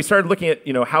we started looking at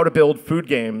how to build food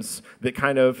games that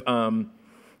kind of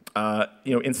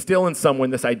instill in someone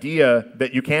this idea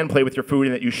that you can play with your food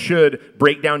and that you should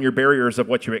break down your barriers of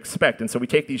what you expect. And so we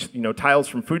take these tiles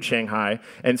from Food Shanghai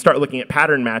and start looking at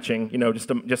pattern matching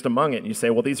just among it. And you say,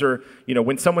 well, these are,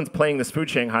 when someone's playing this Food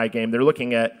Shanghai game, they're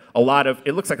looking at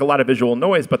it looks like a lot of visual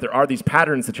noise, but there are these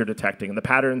patterns that you're detecting. And the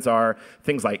patterns are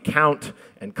things like count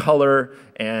and color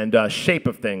and shape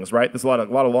of things, right? There's a lot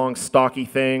of long, stocky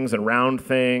things and round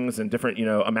things and different,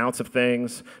 amounts of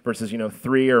things versus,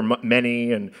 three or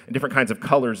many and different kinds of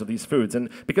colors of these foods. And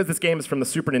because this game is from the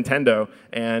Super Nintendo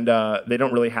and they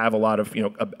don't really have a lot of,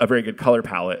 a very good color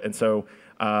palette. And so,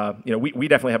 we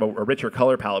definitely have a richer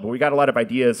color palette, but we got a lot of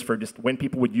ideas for just when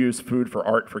people would use food for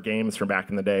art, for games from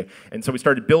back in the day. And so we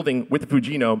started building with the Food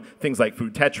Genome things like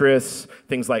Food Tetris,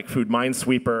 things like Food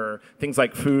Minesweeper, things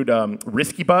like Food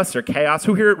Risky Bus or Chaos.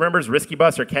 Who here remembers Risky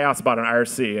Bus or Chaos Bot on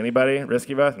IRC? Anybody?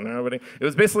 Risky Bus? Nobody? It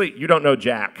was basically, you don't know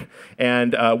Jack.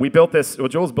 And we built this,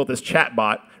 Jules built this chat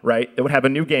bot, right? It would have a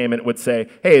new game and it would say,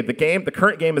 hey, the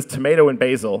current game is tomato and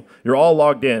basil. You're all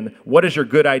logged in. What is your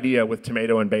good idea with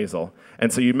tomato and basil?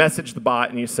 And so you message the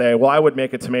bot and you say, well, I would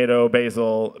make a tomato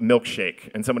basil milkshake.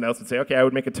 And someone else would say, okay, I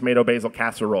would make a tomato basil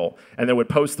casserole. And they would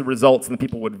post the results and the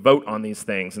people would vote on these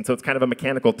things. And so it's kind of a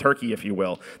mechanical turkey, if you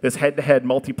will. This head-to-head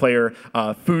multiplayer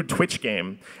food Twitch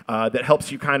game that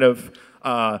helps you kind of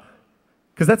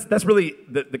because that's really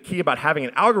the key about having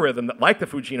an algorithm that, like the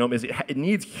Food Genome, is it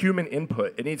needs human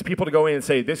input. It needs people to go in and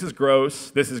say, this is gross,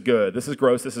 this is good, this is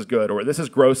gross, this is good, or this is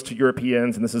gross to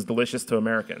Europeans and this is delicious to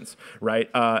Americans, right?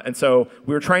 And so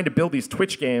we were trying to build these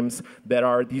Twitch games that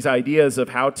are these ideas of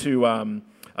how to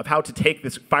take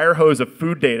this fire hose of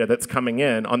food data that's coming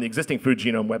in on the existing Food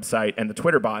Genome website and the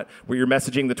Twitter bot, where you're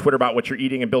messaging the Twitter bot what you're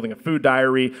eating and building a food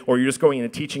diary, or you're just going in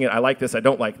and teaching it, I like this, I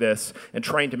don't like this, and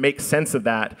trying to make sense of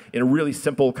that in a really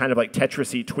simple kind of like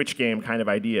Tetris-y Twitch game kind of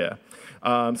idea.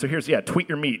 So here's, tweet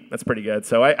your meat. That's pretty good.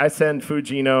 So I send Food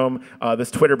Genome, this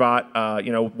Twitter bot,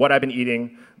 what I've been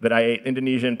eating, that I ate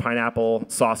Indonesian pineapple,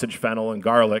 sausage, fennel, and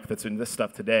garlic that's in this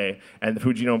stuff today. And the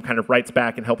Food Genome kind of writes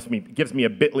back and gives me a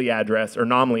bit.ly address or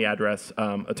nomly address,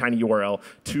 a tiny URL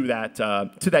to that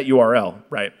URL,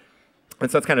 right?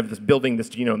 And so that's kind of this building this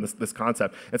genome, this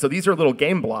concept. And so these are little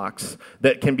game blocks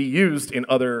that can be used in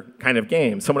other kind of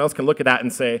games. Someone else can look at that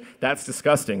and say, that's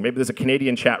disgusting. Maybe there's a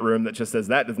Canadian chat room that just says,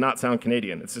 that does not sound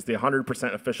Canadian. It's just the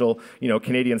 100% official,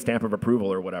 Canadian stamp of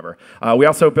approval or whatever. We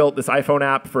also built this iPhone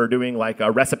app for doing like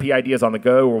recipe ideas on the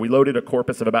go, where we loaded a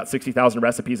corpus of about 60,000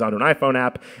 recipes onto an iPhone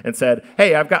app and said,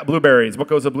 hey, I've got blueberries. What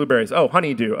goes with blueberries? Oh,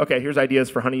 honeydew. Okay, here's ideas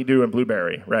for honeydew and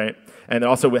blueberry, right? And it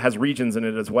also has regions in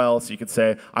it as well. So you could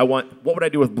say, what would I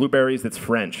do with blueberries that's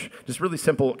French? Just really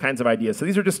simple kinds of ideas. So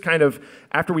these are just kind of,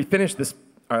 after we finished this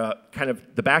kind of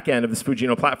the back end of this Food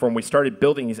Genome platform, we started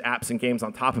building these apps and games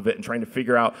on top of it and trying to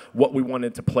figure out what we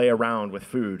wanted to play around with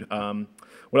food.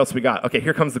 What else we got? Okay,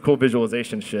 here comes the cool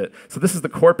visualization shit. So this is the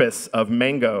corpus of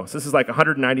mango. So this is like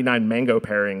 199 mango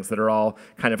pairings that are all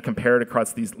kind of compared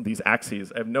across these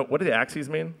axes. What do the axes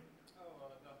mean?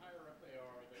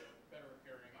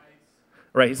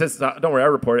 Right, he says, don't worry, I'll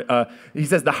report it. He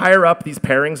says the higher up these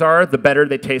pairings are, the better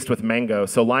they taste with mango.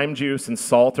 So lime juice and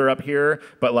salt are up here,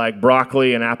 but like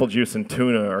broccoli and apple juice and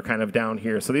tuna are kind of down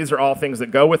here. So these are all things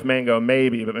that go with mango,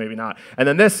 maybe, but maybe not. And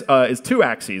then this is two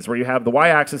axes, where you have the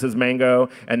y-axis is mango,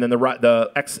 and then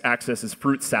the x-axis is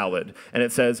fruit salad. And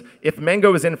it says, if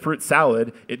mango is in fruit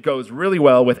salad, it goes really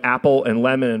well with apple and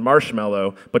lemon and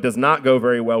marshmallow, but does not go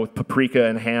very well with paprika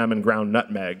and ham and ground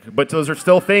nutmeg. But those are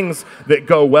still things that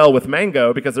go well with mango,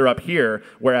 because they're up here,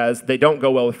 whereas they don't go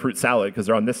well with fruit salad because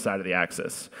they're on this side of the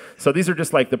axis. So these are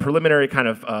just like the preliminary kind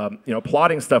of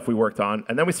plotting stuff we worked on,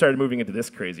 and then we started moving into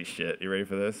this crazy shit. You ready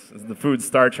for this? This is the food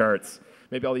star charts.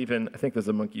 Maybe I think there's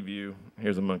a monkey view.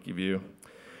 Here's a monkey view.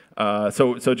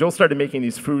 So Joel started making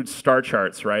these food star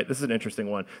charts, right? This is an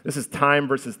interesting one. This is time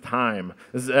versus time.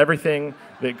 This is everything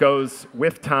that goes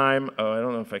with time. Oh, I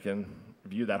don't know if I can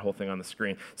view that whole thing on the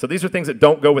screen. So these are things that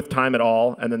don't go with time at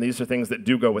all, and then these are things that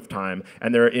do go with time.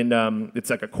 And they're in, it's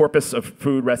like a corpus of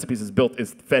food recipes is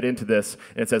fed into this,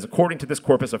 and it says, according to this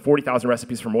corpus of 40,000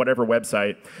 recipes from whatever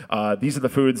website, these are the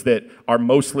foods that are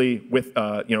mostly with,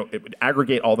 it would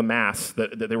aggregate all the mass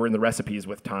that they were in the recipes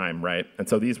with time, right? And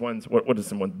so these ones, what is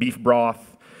some ones? Beef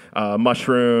broth,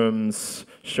 mushrooms,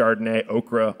 Chardonnay,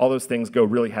 okra, all those things go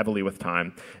really heavily with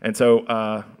time. And so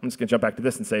I'm just going to jump back to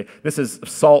this and say, this is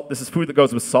salt. This is food that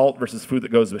goes with salt versus food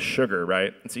that goes with sugar,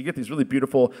 right? And so you get these really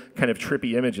beautiful kind of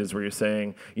trippy images where you're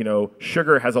saying,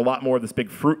 sugar has a lot more of this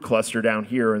big fruit cluster down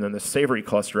here and then the savory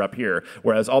cluster up here,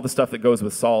 whereas all the stuff that goes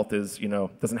with salt is,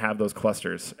 doesn't have those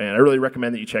clusters. And I really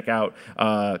recommend that you check out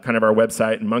kind of our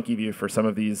website and Monkey View for some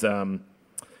of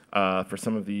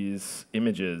these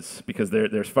images, because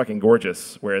they're fucking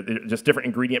gorgeous, where they're just different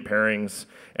ingredient pairings,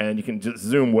 and you can just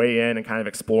zoom way in and kind of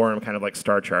explore them, kind of like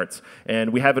star charts.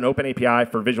 And we have an open API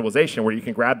for visualization where you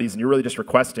can grab these and you're really just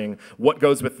requesting what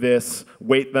goes with this,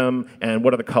 weight them, and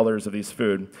what are the colors of these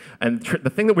food. And the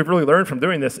thing that we've really learned from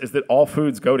doing this is that all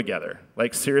foods go together.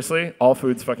 Like seriously, all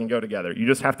foods fucking go together. You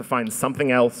just have to find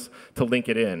something else to link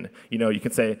it in. You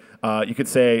could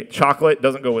say chocolate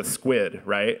doesn't go with squid,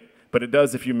 right? But it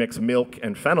does if you mix milk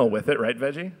and fennel with it, right,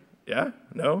 Veggie? Yeah?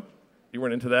 No? You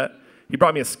weren't into that? He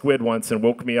brought me a squid once and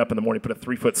woke me up in the morning, put a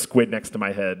 3-foot squid next to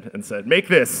my head and said, make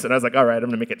this. And I was like, all right, I'm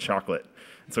going to make it chocolate.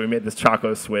 And so we made this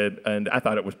choco squid, and I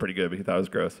thought it was pretty good, but he thought it was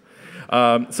gross.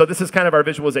 So this is kind of our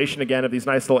visualization, again, of these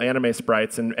nice little anime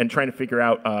sprites and trying to figure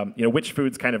out which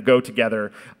foods kind of go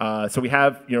together. So we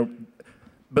have,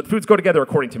 but foods go together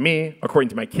according to me, according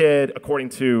to my kid, according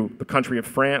to the country of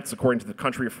France, according to the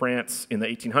country of France in the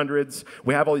 1800s.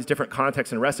 We have all these different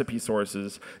contexts and recipe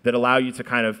sources that allow you to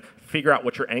kind of figure out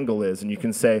what your angle is. And you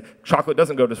can say, chocolate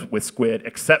doesn't go with squid,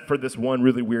 except for this one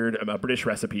really weird British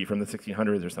recipe from the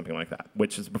 1600s or something like that,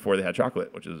 which is before they had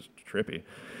chocolate, which is trippy.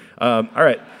 All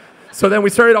right. So then we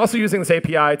started also using this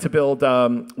API to build,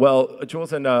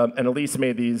 Jules and Elise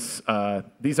made these.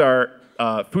 These are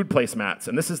food placemats,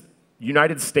 and this is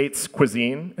United States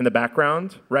cuisine in the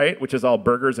background, right? Which is all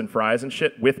burgers and fries and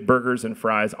shit with burgers and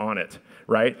fries on it,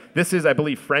 right? This is, I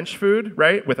believe, French food,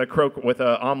 right? With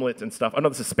a omelet and stuff. Oh no,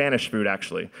 this is Spanish food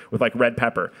actually, with like red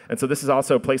pepper. And so this is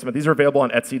also a placement. These are available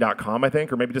on Etsy.com, I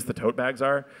think, or maybe just the tote bags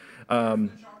are.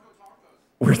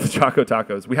 Where's the Choco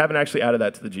Tacos? We haven't actually added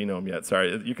that to the genome yet.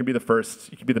 Sorry, you can be the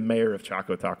first. You can be the mayor of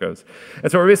Choco Tacos.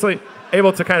 And so we're basically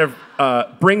able to kind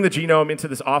of bring the genome into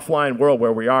this offline world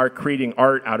where we are creating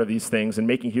art out of these things and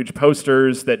making huge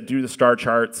posters that do the star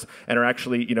charts and are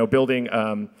actually, building,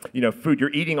 food.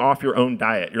 You're eating off your own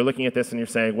diet. You're looking at this and you're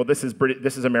saying, well, this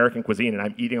is American cuisine, and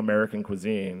I'm eating American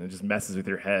cuisine. It just messes with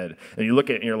your head. And you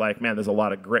look at it and you're like, man, there's a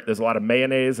lot of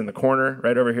mayonnaise in the corner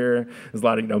right over here. There's a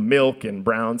lot of milk and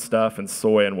brown stuff and soy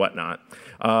soy and whatnot.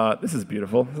 This is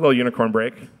beautiful. This is a little unicorn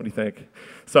break. What do you think?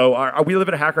 So we live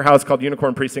at a hacker house called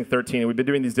Unicorn Precinct 13, and we've been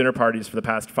doing these dinner parties for the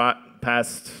past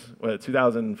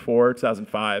 2004,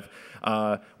 2005,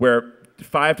 where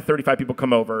 5 to 35 people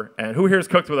come over, and who here has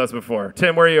cooked with us before?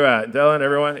 Tim, where are you at? Dylan,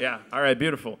 everyone? Yeah, all right,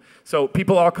 beautiful. So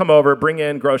people all come over, bring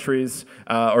in groceries,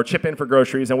 or chip in for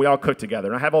groceries, and we all cook together.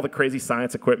 And I have all the crazy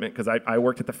science equipment, because I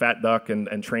worked at the Fat Duck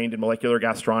and trained in molecular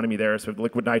gastronomy there, so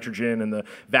liquid nitrogen and the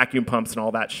vacuum pumps and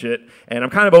all that shit. And I'm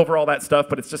kind of over all that stuff,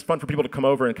 but it's just fun for people to come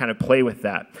over and kind of play with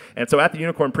that. And so at the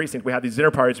Unicorn Precinct, we have these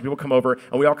dinner parties where people come over,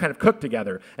 and we all kind of cook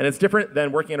together. And it's different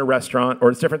than working in a restaurant,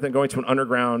 or it's different than going to an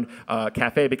underground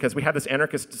cafe, because we have this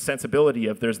anarchist sensibility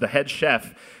of there's the head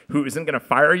chef who isn't going to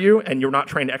fire you, and you're not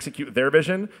trying to execute their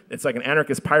vision. It's like an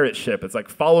anarchist pirate ship. It's like,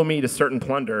 follow me to certain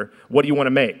plunder. What do you want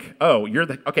to make? Oh,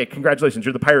 okay, congratulations,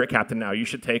 you're the pirate captain now. You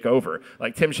should take over.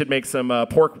 Like, Tim should make some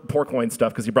pork loin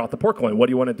stuff because he brought the pork loin. What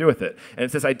do you want to do with it? And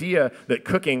it's this idea that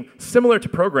cooking, similar to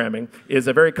programming, is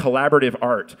a very collaborative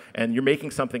art, and you're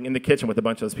making something in the kitchen with a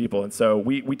bunch of those people. And so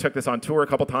we took this on tour a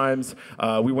couple times.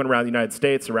 We went around the United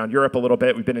States, around Europe a little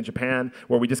bit. We've been in Japan,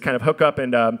 where we just kind of hook up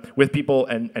and with people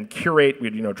and curate.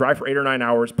 We'd drive for 8 or 9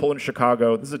 hours, pull into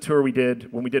Chicago. This is a tour we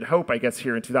did when we did Hope, I guess,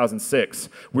 here in 2006.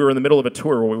 We were in the middle of a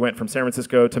tour where we went from San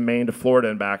Francisco to Maine to Florida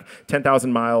and back,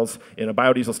 10,000 miles in a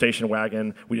biodiesel station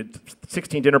wagon. We did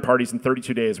 16 dinner parties in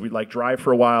 32 days. We'd drive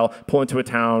for a while, pull into a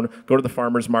town, go to the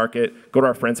farmer's market, go to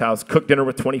our friend's house, cook dinner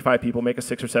with 25 people, make a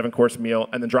 6 or 7 course meal,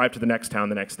 and then drive to the next town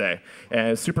the next day. And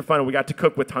it was super fun. And we got to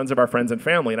cook with tons of our friends and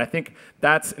family. And I think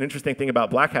that's an interesting thing about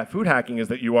Black Hat food hacking, is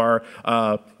that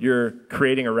you're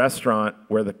creating a restaurant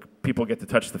where the people get to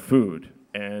touch the food.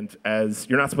 And as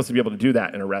you're not supposed to be able to do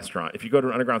that in a restaurant. If you go to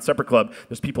an underground supper club,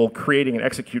 there's people creating and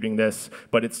executing this,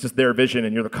 but it's just their vision,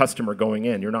 and you're the customer going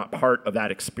in. You're not part of that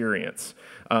experience.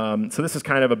 So this is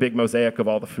kind of a big mosaic of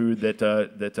all the food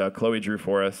that Chloe drew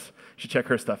for us. You should check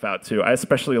her stuff out too. I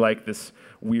especially like this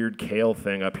weird kale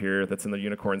thing up here that's in the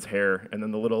unicorn's hair, and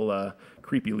then the little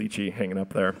creepy lychee hanging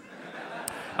up there.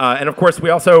 And of course,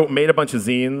 we also made a bunch of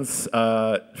zines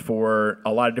for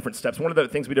a lot of different steps. One of the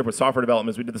things we did with software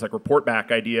development is we did this report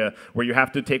back idea where you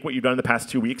have to take what you've done in the past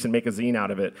 2 weeks and make a zine out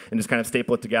of it and just kind of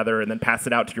staple it together and then pass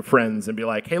it out to your friends and be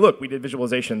like, hey, look, we did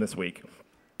visualization this week.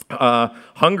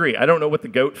 Hungry. I don't know what the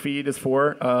goat feed is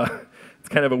for. It's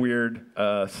kind of a weird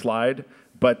slide,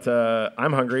 but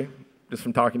I'm hungry. Just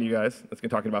from talking to you guys. Let's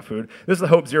get talking about food. This is the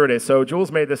Hope Zero Day. So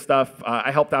Jules made this stuff. I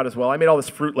helped out as well. I made all this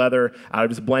fruit leather. I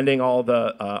was blending all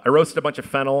the, I roasted a bunch of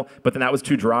fennel, but then that was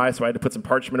too dry, so I had to put some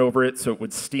parchment over it so it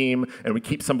would steam and would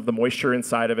keep some of the moisture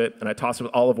inside of it. And I tossed it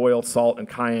with olive oil, salt, and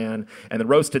cayenne, and then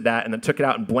roasted that, and then took it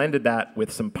out and blended that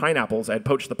with some pineapples. I had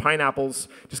poached the pineapples,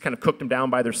 just kind of cooked them down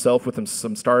by themselves with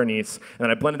some star anise, and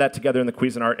then I blended that together in the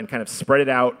Cuisinart and kind of spread it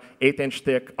out 1/8 inch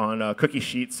thick on cookie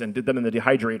sheets and did them in the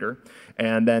dehydrator,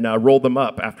 and then rolled them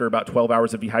up after about 12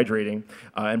 hours of dehydrating,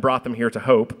 and brought them here to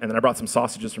Hope. And then I brought some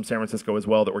sausages from San Francisco as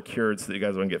well that were cured so that you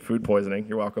guys wouldn't get food poisoning.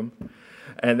 You're welcome.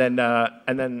 And then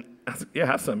yeah,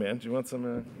 have some, man. Do you want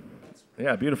some?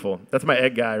 Yeah, beautiful. That's my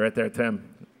egg guy right there, Tim.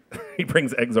 He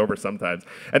brings eggs over sometimes.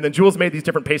 And then Jules made these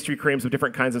different pastry creams with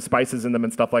different kinds of spices in them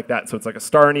and stuff like that. So it's like a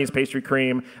star anise pastry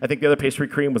cream. I think the other pastry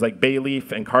cream was like bay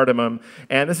leaf and cardamom.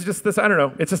 And this is just this, I don't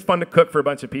know, it's just fun to cook for a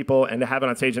bunch of people and to have it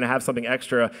on stage and to have something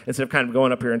extra instead of kind of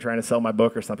going up here and trying to sell my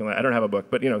book or something like that. I don't have a book,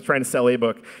 but trying to sell a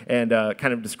book and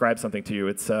kind of describe something to you.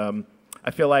 It's,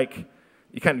 I feel like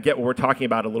you kind of get what we're talking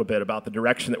about a little bit about the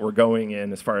direction that we're going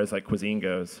in as far as like cuisine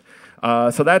goes.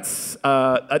 So that's,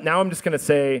 now I'm just going to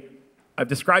say, I've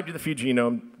described you the Food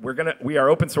Genome. We are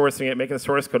open sourcing it, making the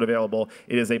source code available.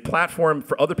 It is a platform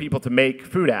for other people to make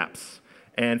food apps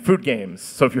and food games.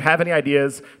 So if you have any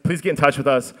ideas, please get in touch with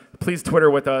us. Please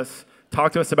Twitter with us.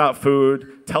 Talk to us about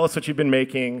food. Tell us what you've been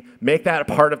making. Make that a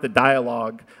part of the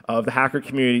dialogue of the hacker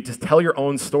community. Just tell your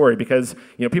own story because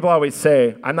people always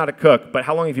say, I'm not a cook, but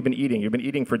how long have you been eating? You've been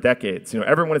eating for decades.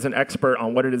 Everyone is an expert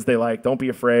on what it is they like. Don't be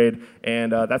afraid.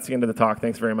 And that's the end of the talk.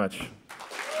 Thanks very much.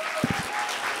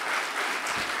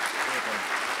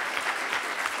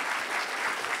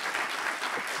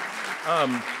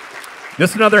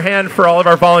 Just another hand for all of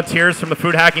our volunteers from the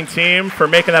food hacking team for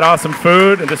making that awesome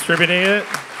food and distributing it.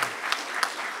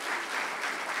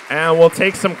 And we'll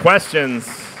take some questions,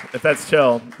 if that's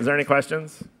chill. Is there any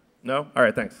questions? No? All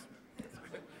right, thanks.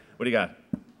 What do you got?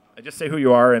 Just say who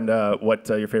you are and what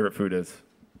your favorite food is.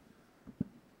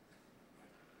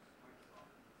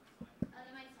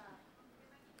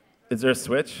 Is there a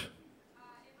switch?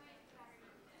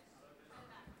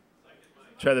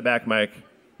 Try the back mic.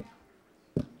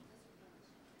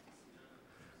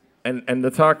 And the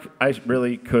talk, I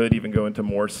really could even go into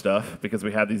more stuff because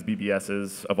we have these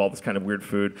BBSs of all this kind of weird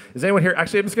food. Is anyone here?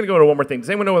 Actually, I'm just going to go into one more thing. Does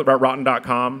anyone know about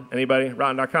Rotten.com? Anybody?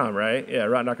 Rotten.com, right? Yeah,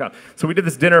 Rotten.com. So we did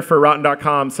this dinner for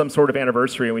Rotten.com, some sort of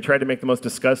anniversary, and we tried to make the most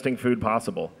disgusting food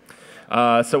possible.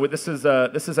 So this is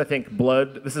I think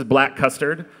blood. This is black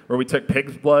custard, where we took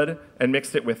pig's blood and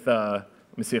mixed it with.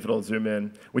 Let me see if it'll zoom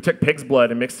in. We took pig's blood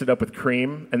and mixed it up with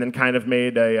cream, and then kind of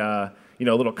made a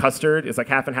little custard. It's like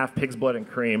half and half pig's blood and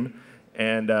cream.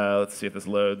 And let's see if this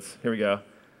loads. Here we go.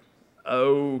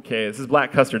 Okay, this is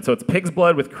black custard. So it's pig's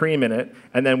blood with cream in it,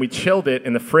 and then we chilled it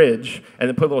in the fridge, and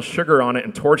then put a little sugar on it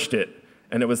and torched it.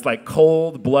 And it was like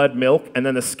cold blood milk, and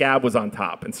then the scab was on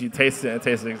top. And so you taste it, and it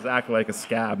tasted exactly like a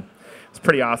scab. It's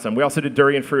pretty awesome. We also did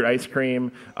durian fruit ice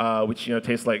cream, which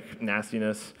tastes like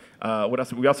nastiness. What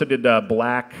else? We also did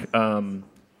black, kind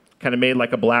of made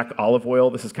like a black olive oil.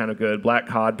 This is kind of good. Black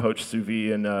cod poached sous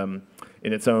vide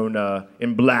in its own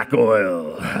in black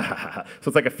oil. So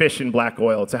it's like a fish in black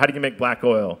oil. So how do you make black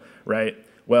oil, right?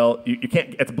 Well, you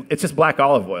can't. It's just black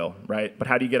olive oil, right? But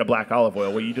how do you get a black olive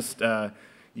oil? Well, you just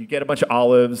you get a bunch of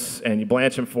olives and you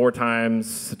blanch them 4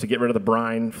 times to get rid of the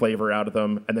brine flavor out of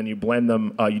them, and then you blend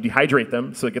them. You dehydrate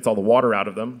them so it gets all the water out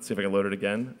of them. Let's see if I can load it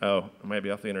again. Oh, it might be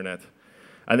off the internet.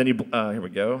 And then here we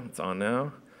go. It's on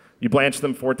now. You blanch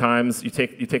them 4 times. You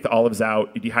take the olives out.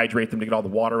 You dehydrate them to get all the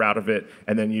water out of it,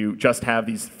 and then you just have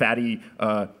these fatty,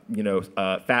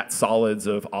 fat solids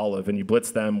of olive, and you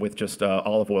blitz them with just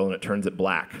olive oil, and it turns it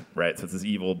black, right? So it's this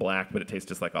evil black, but it tastes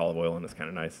just like olive oil, and it's kind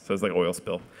of nice. So it's like oil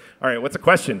spill. All right, what's a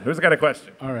question? Who's got a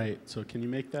question? All right, so can you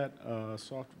make that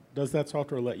software? Does that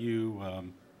software let you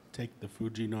take the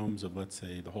food genomes of, let's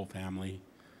say, the whole family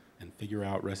and figure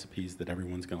out recipes that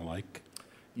everyone's going to like?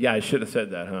 Yeah, I should have said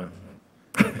that, huh?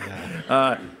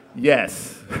 Yeah.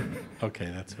 Yes. Okay,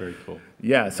 that's very cool.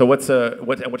 Yeah. So what's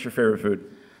your favorite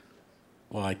food?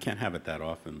 Well, I can't have it that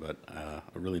often, but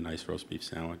a really nice roast beef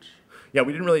sandwich. Yeah,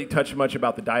 we didn't really touch much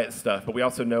about the diet stuff, but we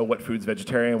also know what food's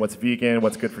vegetarian, what's vegan,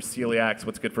 what's good for celiacs,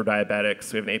 what's good for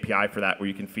diabetics. We have an API for that where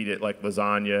you can feed it like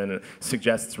lasagna, and it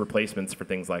suggests replacements for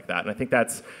things like that. And I think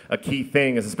that's a key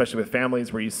thing, is especially with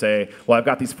families where you say, well, I've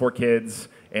got these 4 kids,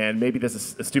 and maybe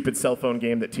there's a stupid cell phone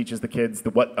game that teaches the kids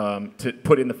what to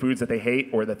put in the foods that they hate,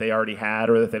 or that they already had,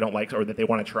 or that they don't like, or that they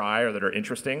want to try, or that are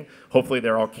interesting. Hopefully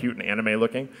they're all cute and anime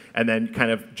looking, and then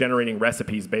kind of generating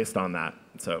recipes based on that.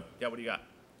 So, yeah, what do you got?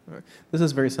 This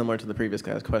is very similar to the previous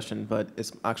guy's question, but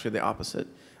it's actually the opposite.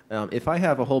 If I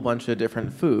have a whole bunch of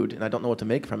different food and I don't know what to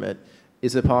make from it,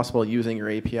 is it possible using your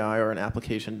API or an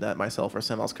application that myself or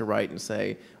someone else could write and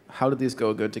say, how do these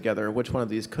go good together? Which one of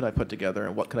these could I put together,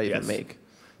 and what could I even make?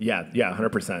 Yeah,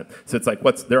 100%. So it's like so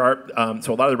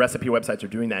a lot of the recipe websites are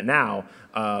doing that now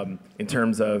in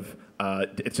terms of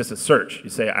it's just a search. You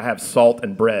say, I have salt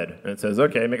and bread, and it says,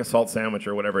 okay, make a salt sandwich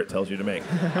or whatever it tells you to make.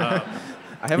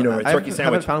 I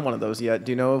haven't found one of those yet.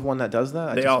 Do you know of one that does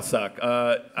that? They all suck.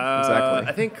 Exactly.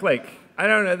 I think, I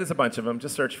don't know, there's a bunch of them.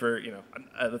 Just search for,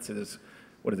 let's see, there's,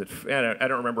 what is it? I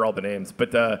don't remember all the names,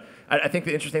 but I think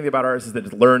the interesting thing about ours is that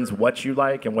it learns what you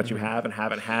like and what you have and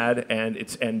haven't had, and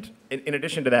in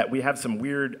addition to that, we have some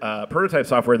weird prototype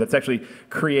software that's actually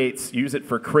use it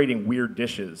for creating weird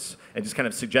dishes and just kind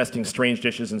of suggesting strange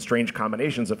dishes and strange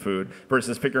combinations of food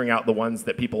versus figuring out the ones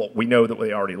that we know that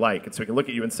they already like. And so we can look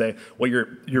at you and say, well,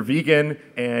 you're vegan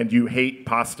and you hate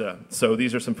pasta, so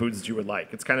these are some foods that you would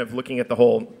like. It's kind of looking at the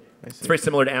whole. It's very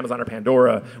similar to Amazon or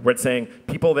Pandora, where it's saying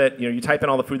people that, you type in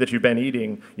all the food that you've been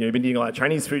eating, you've been eating a lot of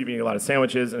Chinese food, you've been eating a lot of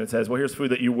sandwiches, and it says, well, here's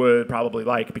food that you would probably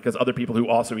like because other people who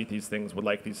also eat these things would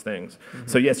like these things. Mm-hmm.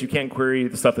 So yes, you can query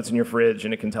the stuff that's in your fridge,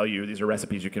 and it can tell you these are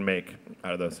recipes you can make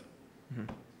out of those.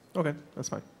 Mm-hmm. Okay, that's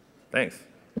fine. Thanks.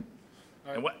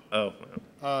 Right. And what? Oh.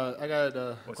 I got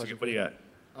a question. What do you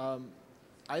got?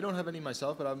 I don't have any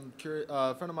myself, but I'm curious.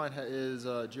 A friend of mine is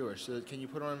Jewish. So can you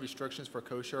put on restrictions for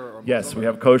kosher or Muslim? Yes, we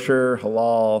have kosher,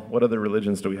 halal. What other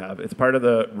religions do we have? It's part of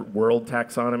the world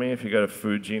taxonomy. If you go to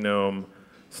Food Genome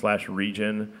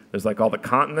 /region, there's like all the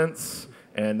continents,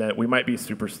 and that we might be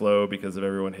super slow because of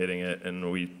everyone hitting it, and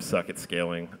we suck at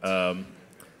scaling.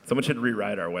 Someone should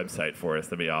rewrite our website for us.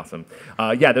 That'd be awesome.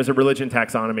 Yeah, there's a religion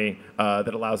taxonomy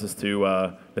that allows us to,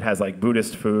 that has like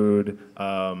Buddhist food,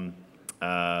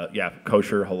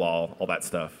 kosher, halal, all that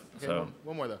stuff. Okay, so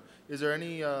one more though. Is there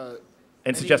any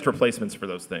and suggest replacements for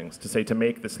those things. To say, to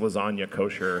make this lasagna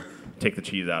kosher, take the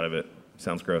cheese out of it.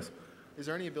 Sounds gross. Is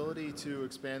there any ability to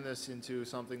expand this into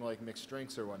something like mixed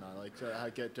drinks or whatnot? Like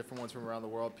to get different ones from around the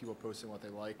world, people posting what they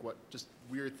like, just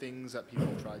weird things that people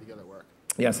try together work?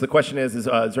 Yeah, so the question is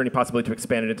there any possibility to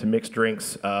expand it into mixed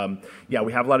drinks? Yeah,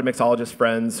 we have a lot of mixologist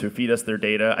friends who feed us their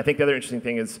data. I think the other interesting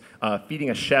thing is feeding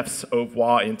a chef's au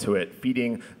revoir into it,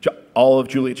 feeding all of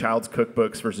Julia Child's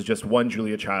cookbooks versus just one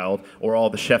Julia Child, or all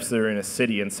the chefs that are in a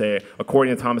city and say,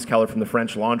 according to Thomas Keller from the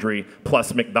French Laundry,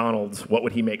 plus McDonald's, what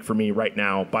would he make for me right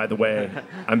now? By the way,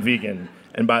 I'm vegan.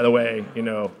 And by the way,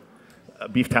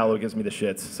 beef tallow gives me the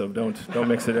shits, so don't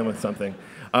mix it in with something.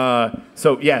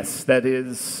 So yes, that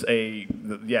is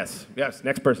yes.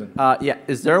 Next person. Yeah,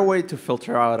 is there a way to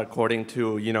filter out according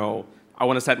to, I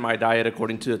want to set my diet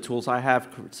according to the tools I have?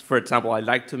 For example, I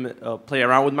like to play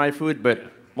around with my food, but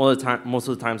most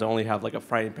of the times I only have like a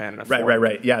frying pan and a fork.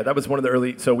 Right. Yeah, that was one of the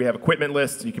early, so we have equipment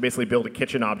lists. You can basically build a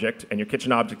kitchen object, and your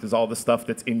kitchen object is all the stuff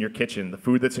that's in your kitchen, the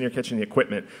food that's in your kitchen, the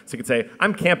equipment. So you could say,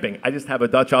 I'm camping. I just have a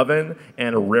Dutch oven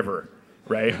and a river.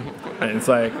 Right? And it's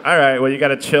like, all right, well, you got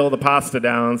to chill the pasta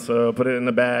down, so put it in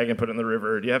the bag and put it in the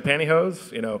river. Do you have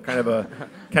pantyhose?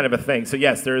 Kind of a thing. So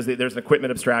yes, there's an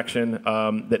equipment abstraction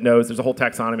that knows. There's a whole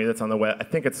taxonomy that's on the web. I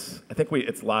think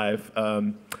it's live.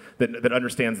 That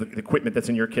understands the equipment that's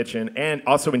in your kitchen, and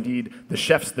also indeed the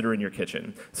chefs that are in your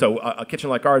kitchen. So a kitchen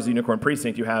like ours, the Unicorn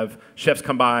Precinct, you have chefs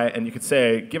come by, and you could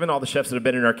say, given all the chefs that have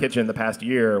been in our kitchen the past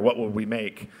year, what will we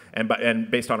make? And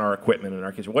based on our equipment in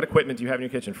our kitchen. What equipment do you have in your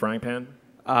kitchen? Frying pan?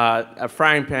 A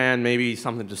frying pan, maybe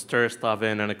something to stir stuff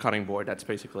in, and a cutting board. That's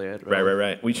basically it. Really.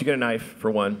 Right. We should get a knife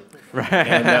for one. Right.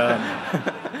 And,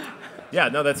 yeah,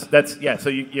 no, that's yeah. So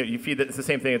you feed it. It's the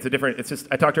same thing. It's just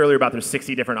I talked earlier about there's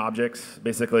 60 different objects.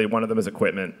 Basically, one of them is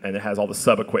equipment, and it has all the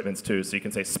sub equipments too. So you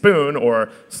can say spoon or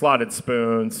slotted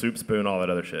spoon, soup spoon, all that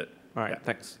other shit. All right,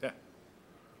 thanks. Yeah.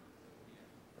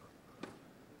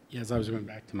 Yeah, as I was going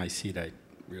back to my seat, I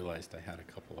realized I had a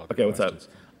couple other questions.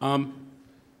 What's up?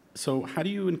 So how do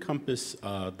you encompass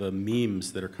the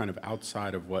memes that are kind of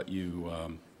outside of what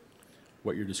you're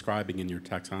describing in your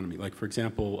taxonomy? Like, for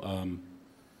example,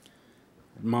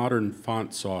 modern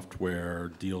font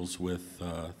software deals with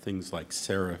things like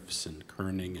serifs and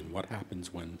kerning and what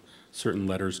happens when certain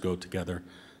letters go together.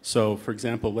 So, for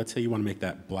example, let's say you want to make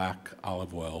that black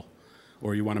olive oil,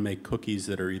 or you want to make cookies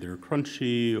that are either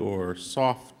crunchy or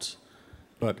soft,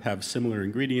 but have similar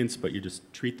ingredients, but you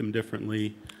just treat them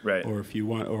differently. Right. Or if you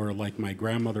want, or like my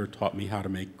grandmother taught me how to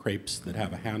make crepes that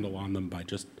have a handle on them by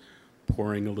just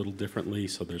pouring a little differently,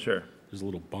 so there's a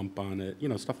little bump on it,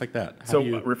 stuff like that.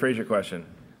 Rephrase your question.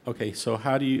 Okay, so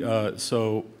how do you,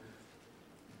 so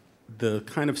the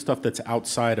kind of stuff that's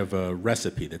outside of a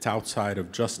recipe, that's outside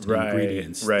of just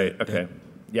ingredients. Right, okay.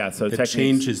 Yeah, so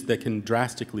that can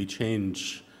drastically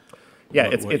change. Yeah,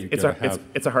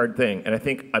 it's a hard thing,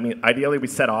 and ideally we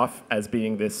set off as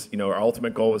being this. Our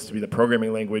ultimate goal is to be the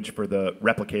programming language for the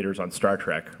replicators on Star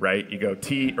Trek, right? You go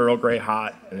tea, Earl Grey,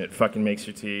 hot, and it fucking makes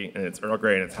your tea, and it's Earl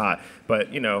Grey and it's hot. But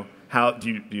how do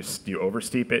you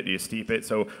oversteep it? Do you steep it?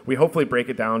 So we hopefully break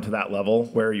it down to that level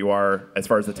where you are as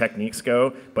far as the techniques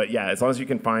go. But yeah, as long as you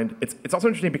can find, it's also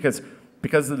interesting because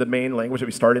of the main language that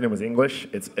we started in was English.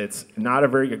 It's not a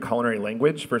very good culinary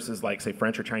language versus like say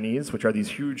French or Chinese, which are these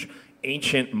huge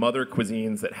ancient mother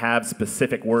cuisines that have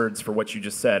specific words for what you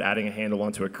just said, adding a handle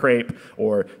onto a crepe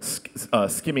or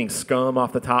skimming scum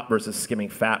off the top versus skimming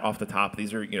fat off the top.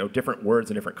 These are different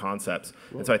words and different concepts.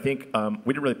 Whoa. And so I think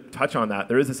we didn't really touch on that.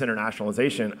 There is this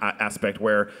internationalization aspect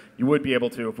where you would be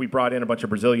able to, if we brought in a bunch of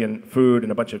Brazilian food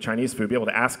and a bunch of Chinese food, be able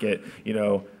to ask it,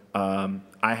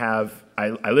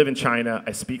 I live in China.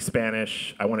 I speak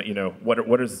Spanish. I want to,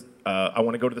 I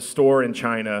want to go to the store in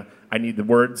China. I need the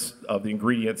words of the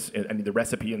ingredients. I need the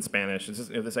recipe in Spanish. It's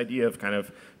just, this idea of kind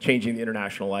of changing the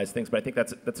internationalized things. But I think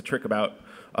that's a trick about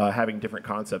having different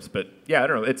concepts. But yeah, I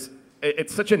don't know.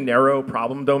 It's such a narrow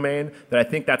problem domain that I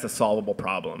think that's a solvable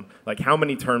problem. Like, how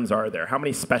many terms are there? How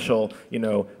many special,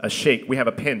 a shake? We have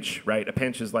a pinch, right? A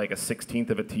pinch is like a 16th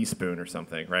of a teaspoon or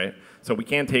something, right? So we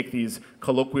can take these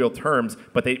colloquial terms,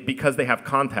 but because they have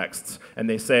contexts, and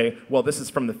they say, well, this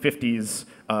is from the 50s,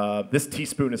 this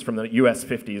teaspoon is from the US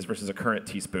 50s versus a current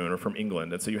teaspoon, or from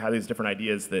England. And so you have these different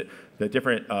ideas that the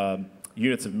different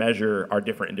units of measure are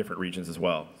different in different regions as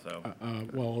well. So,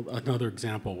 well, another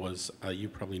example was, you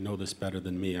probably know this better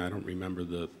than me. I don't remember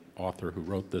the author who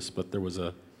wrote this, but there was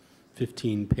a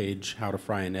 15-page how to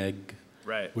fry an egg,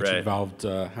 which involved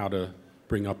how to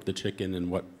bring up the chicken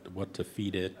and what to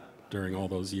feed it during all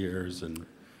those years and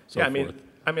so forth.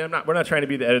 We're not trying to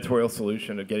be the editorial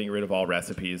solution of getting rid of all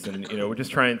recipes, and we're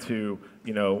just trying to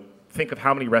think of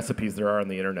how many recipes there are on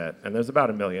the internet, and there's about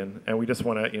 1 million, and we just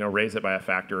want to raise it by a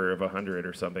factor of 100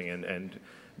 or something, and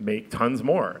make tons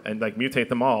more and like mutate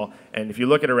them all. And if you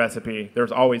look at a recipe,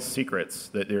 there's always secrets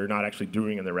that you're not actually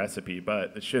doing in the recipe,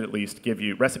 but it should at least give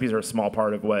you, recipes are a small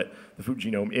part of what the food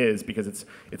genome is, because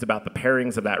it's about the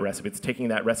pairings of that recipe. It's taking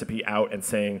that recipe out and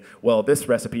saying, well, this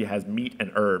recipe has meat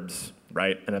and herbs,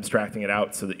 right? And abstracting it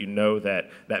out so that you know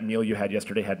that that meal you had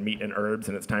yesterday had meat and herbs,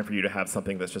 and it's time for you to have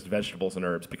something that's just vegetables and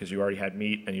herbs because you already had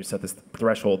meat, and you set this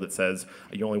threshold that says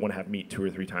you only want to have meat 2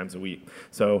 or 3 times a week.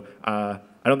 So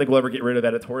I don't think we'll ever get rid of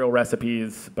editorial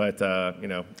recipes, but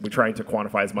we're trying to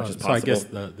quantify as much as possible. I guess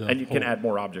and you can add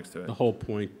more objects to it. The whole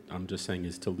point, I'm just saying,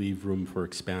 is to leave room for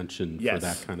expansion for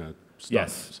that kind of stuff.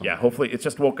 Yes. So. Yeah. Hopefully, it's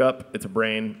just woke up. It's a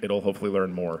brain. It'll hopefully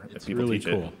learn more if people really teach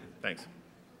cool. it. Thanks.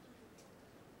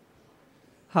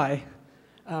 Hi.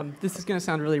 This is going to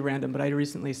sound really random, but I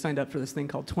recently signed up for this thing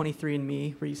called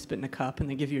 23andMe, where you spit in a cup and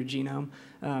they give you your genome,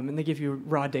 and they give you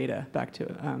raw data back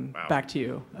to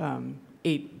you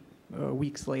 8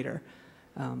 weeks later.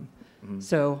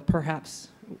 So perhaps,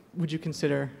 would you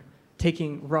consider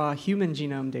taking raw human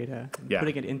genome data and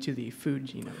putting it into the food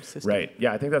genome system? Right.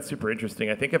 Yeah, I think that's super interesting.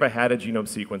 I think if I had a genome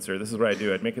sequencer, this is what I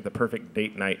do. I'd make it the perfect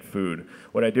date night food.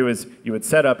 What I do is you would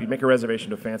set up, you make a reservation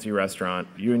to a fancy restaurant,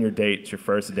 you and your date, it's your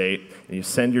first date, and you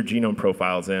send your genome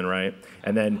profiles in, right?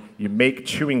 And then you make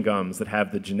chewing gums that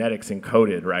have the genetics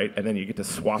encoded, right? And then you get to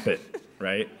swap it,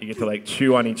 right? You get to like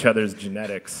chew on each other's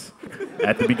genetics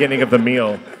at the beginning of the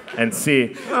meal and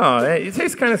see, oh, it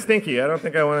tastes kind of stinky. I don't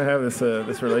think I want to have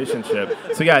this relationship.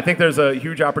 So yeah, I think there's a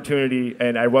huge opportunity,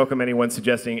 and I welcome anyone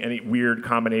suggesting any weird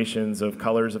combinations of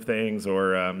colors of things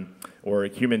or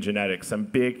human genetics. I'm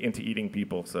big into eating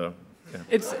people, so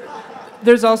yeah.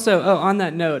 There's also, on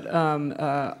that note,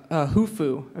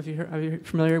 hufu. Are you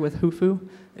familiar with hufu?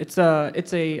 It's a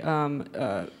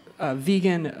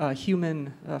vegan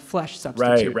human flesh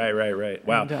substitute. Right.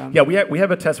 Wow. And, yeah, we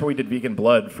have a test where we did vegan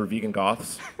blood for vegan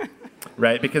goths,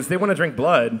 right? Because they want to drink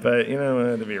blood, but you know, it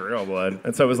wanted to be real blood.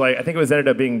 And so it was like, I think it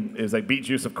was like beet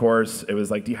juice, of course. It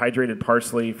was like dehydrated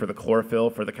parsley for the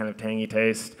chlorophyll, for the kind of tangy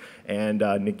taste, and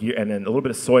then a little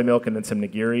bit of soy milk, and then some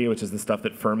nigiri, which is the stuff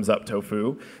that firms up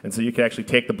tofu. And so you could actually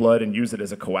take the blood and use it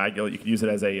as a coagulant. You could use it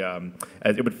as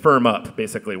it would firm up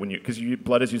basically because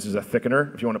blood is used as a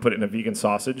thickener if you want to put it in a vegan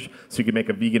sausage. So you could make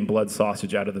a vegan blood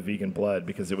sausage out of the vegan blood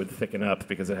because it would thicken up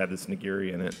because it had this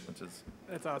nigiri in it, which is.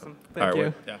 That's awesome. Thank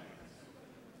you. Yeah.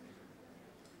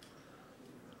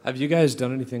 Have you guys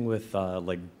done anything with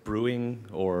like brewing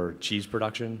or cheese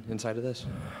production inside of this?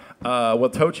 Well,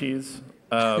 toe cheese.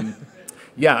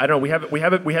 Yeah, I don't know. We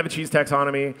have a cheese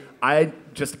taxonomy. I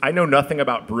know nothing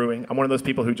about brewing. I'm one of those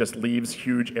people who just leaves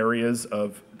huge areas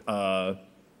of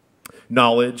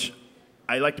knowledge.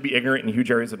 I like to be ignorant in huge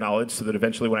areas of knowledge so that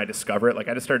eventually when I discover it, like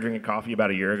I just started drinking coffee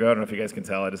about a year ago. I don't know if you guys can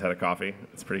tell. I just had a coffee.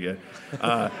 It's pretty good.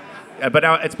 But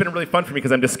now it's been really fun for me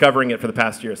because I'm discovering it for the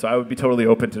past year. So I would be totally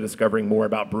open to discovering more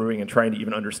about brewing and trying to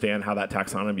even understand how that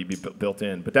taxonomy be built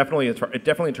in. But definitely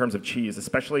in terms of cheese,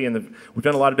 especially we've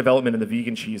done a lot of development in the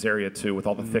vegan cheese area too, with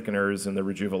all the thickeners and the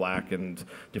Rejuvelac and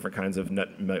different kinds of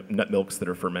nut milks that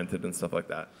are fermented and stuff like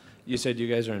that. You said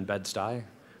you guys are in Bed-Stuy?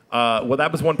 Well,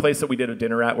 that was one place that we did a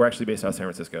dinner at. We're actually based out of San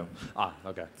Francisco. Ah,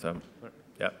 okay. So,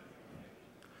 yeah. All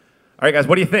right, guys,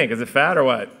 what do you think? Is it fat or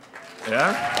what? Yeah?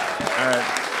 All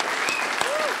right.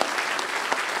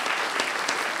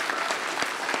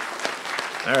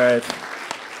 All right.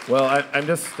 Well, I'm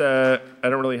just, I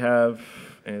don't really have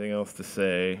anything else to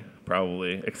say,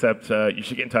 probably, except you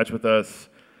should get in touch with us.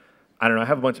 I don't know. I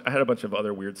had a bunch of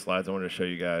other weird slides I wanted to show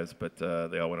you guys, but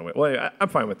they all went away. Well, anyway, I'm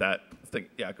fine with that.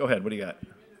 Yeah, go ahead. What do you got?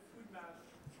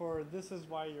 For this is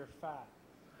why you're fat.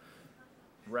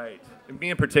 Right. Me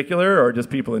in particular, or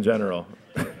just people in general?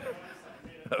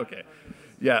 Okay.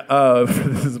 Yeah.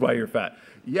 This is why you're fat.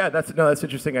 Yeah, that's an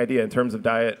interesting idea in terms of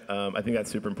diet. I think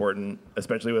that's super important,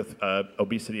 especially with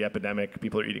obesity epidemic.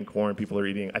 People are eating corn. People are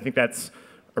eating. I think that's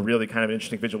a really kind of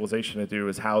interesting visualization to do,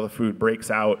 is how the food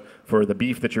breaks out for the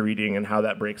beef that you're eating and how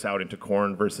that breaks out into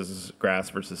corn versus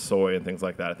grass versus soy and things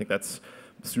like that. I think that's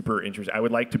super interesting. I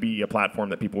would like to be a platform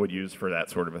that people would use for that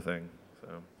sort of a thing. So,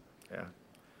 yeah.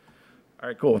 All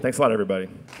right, cool. Thanks a lot, everybody.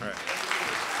 All right.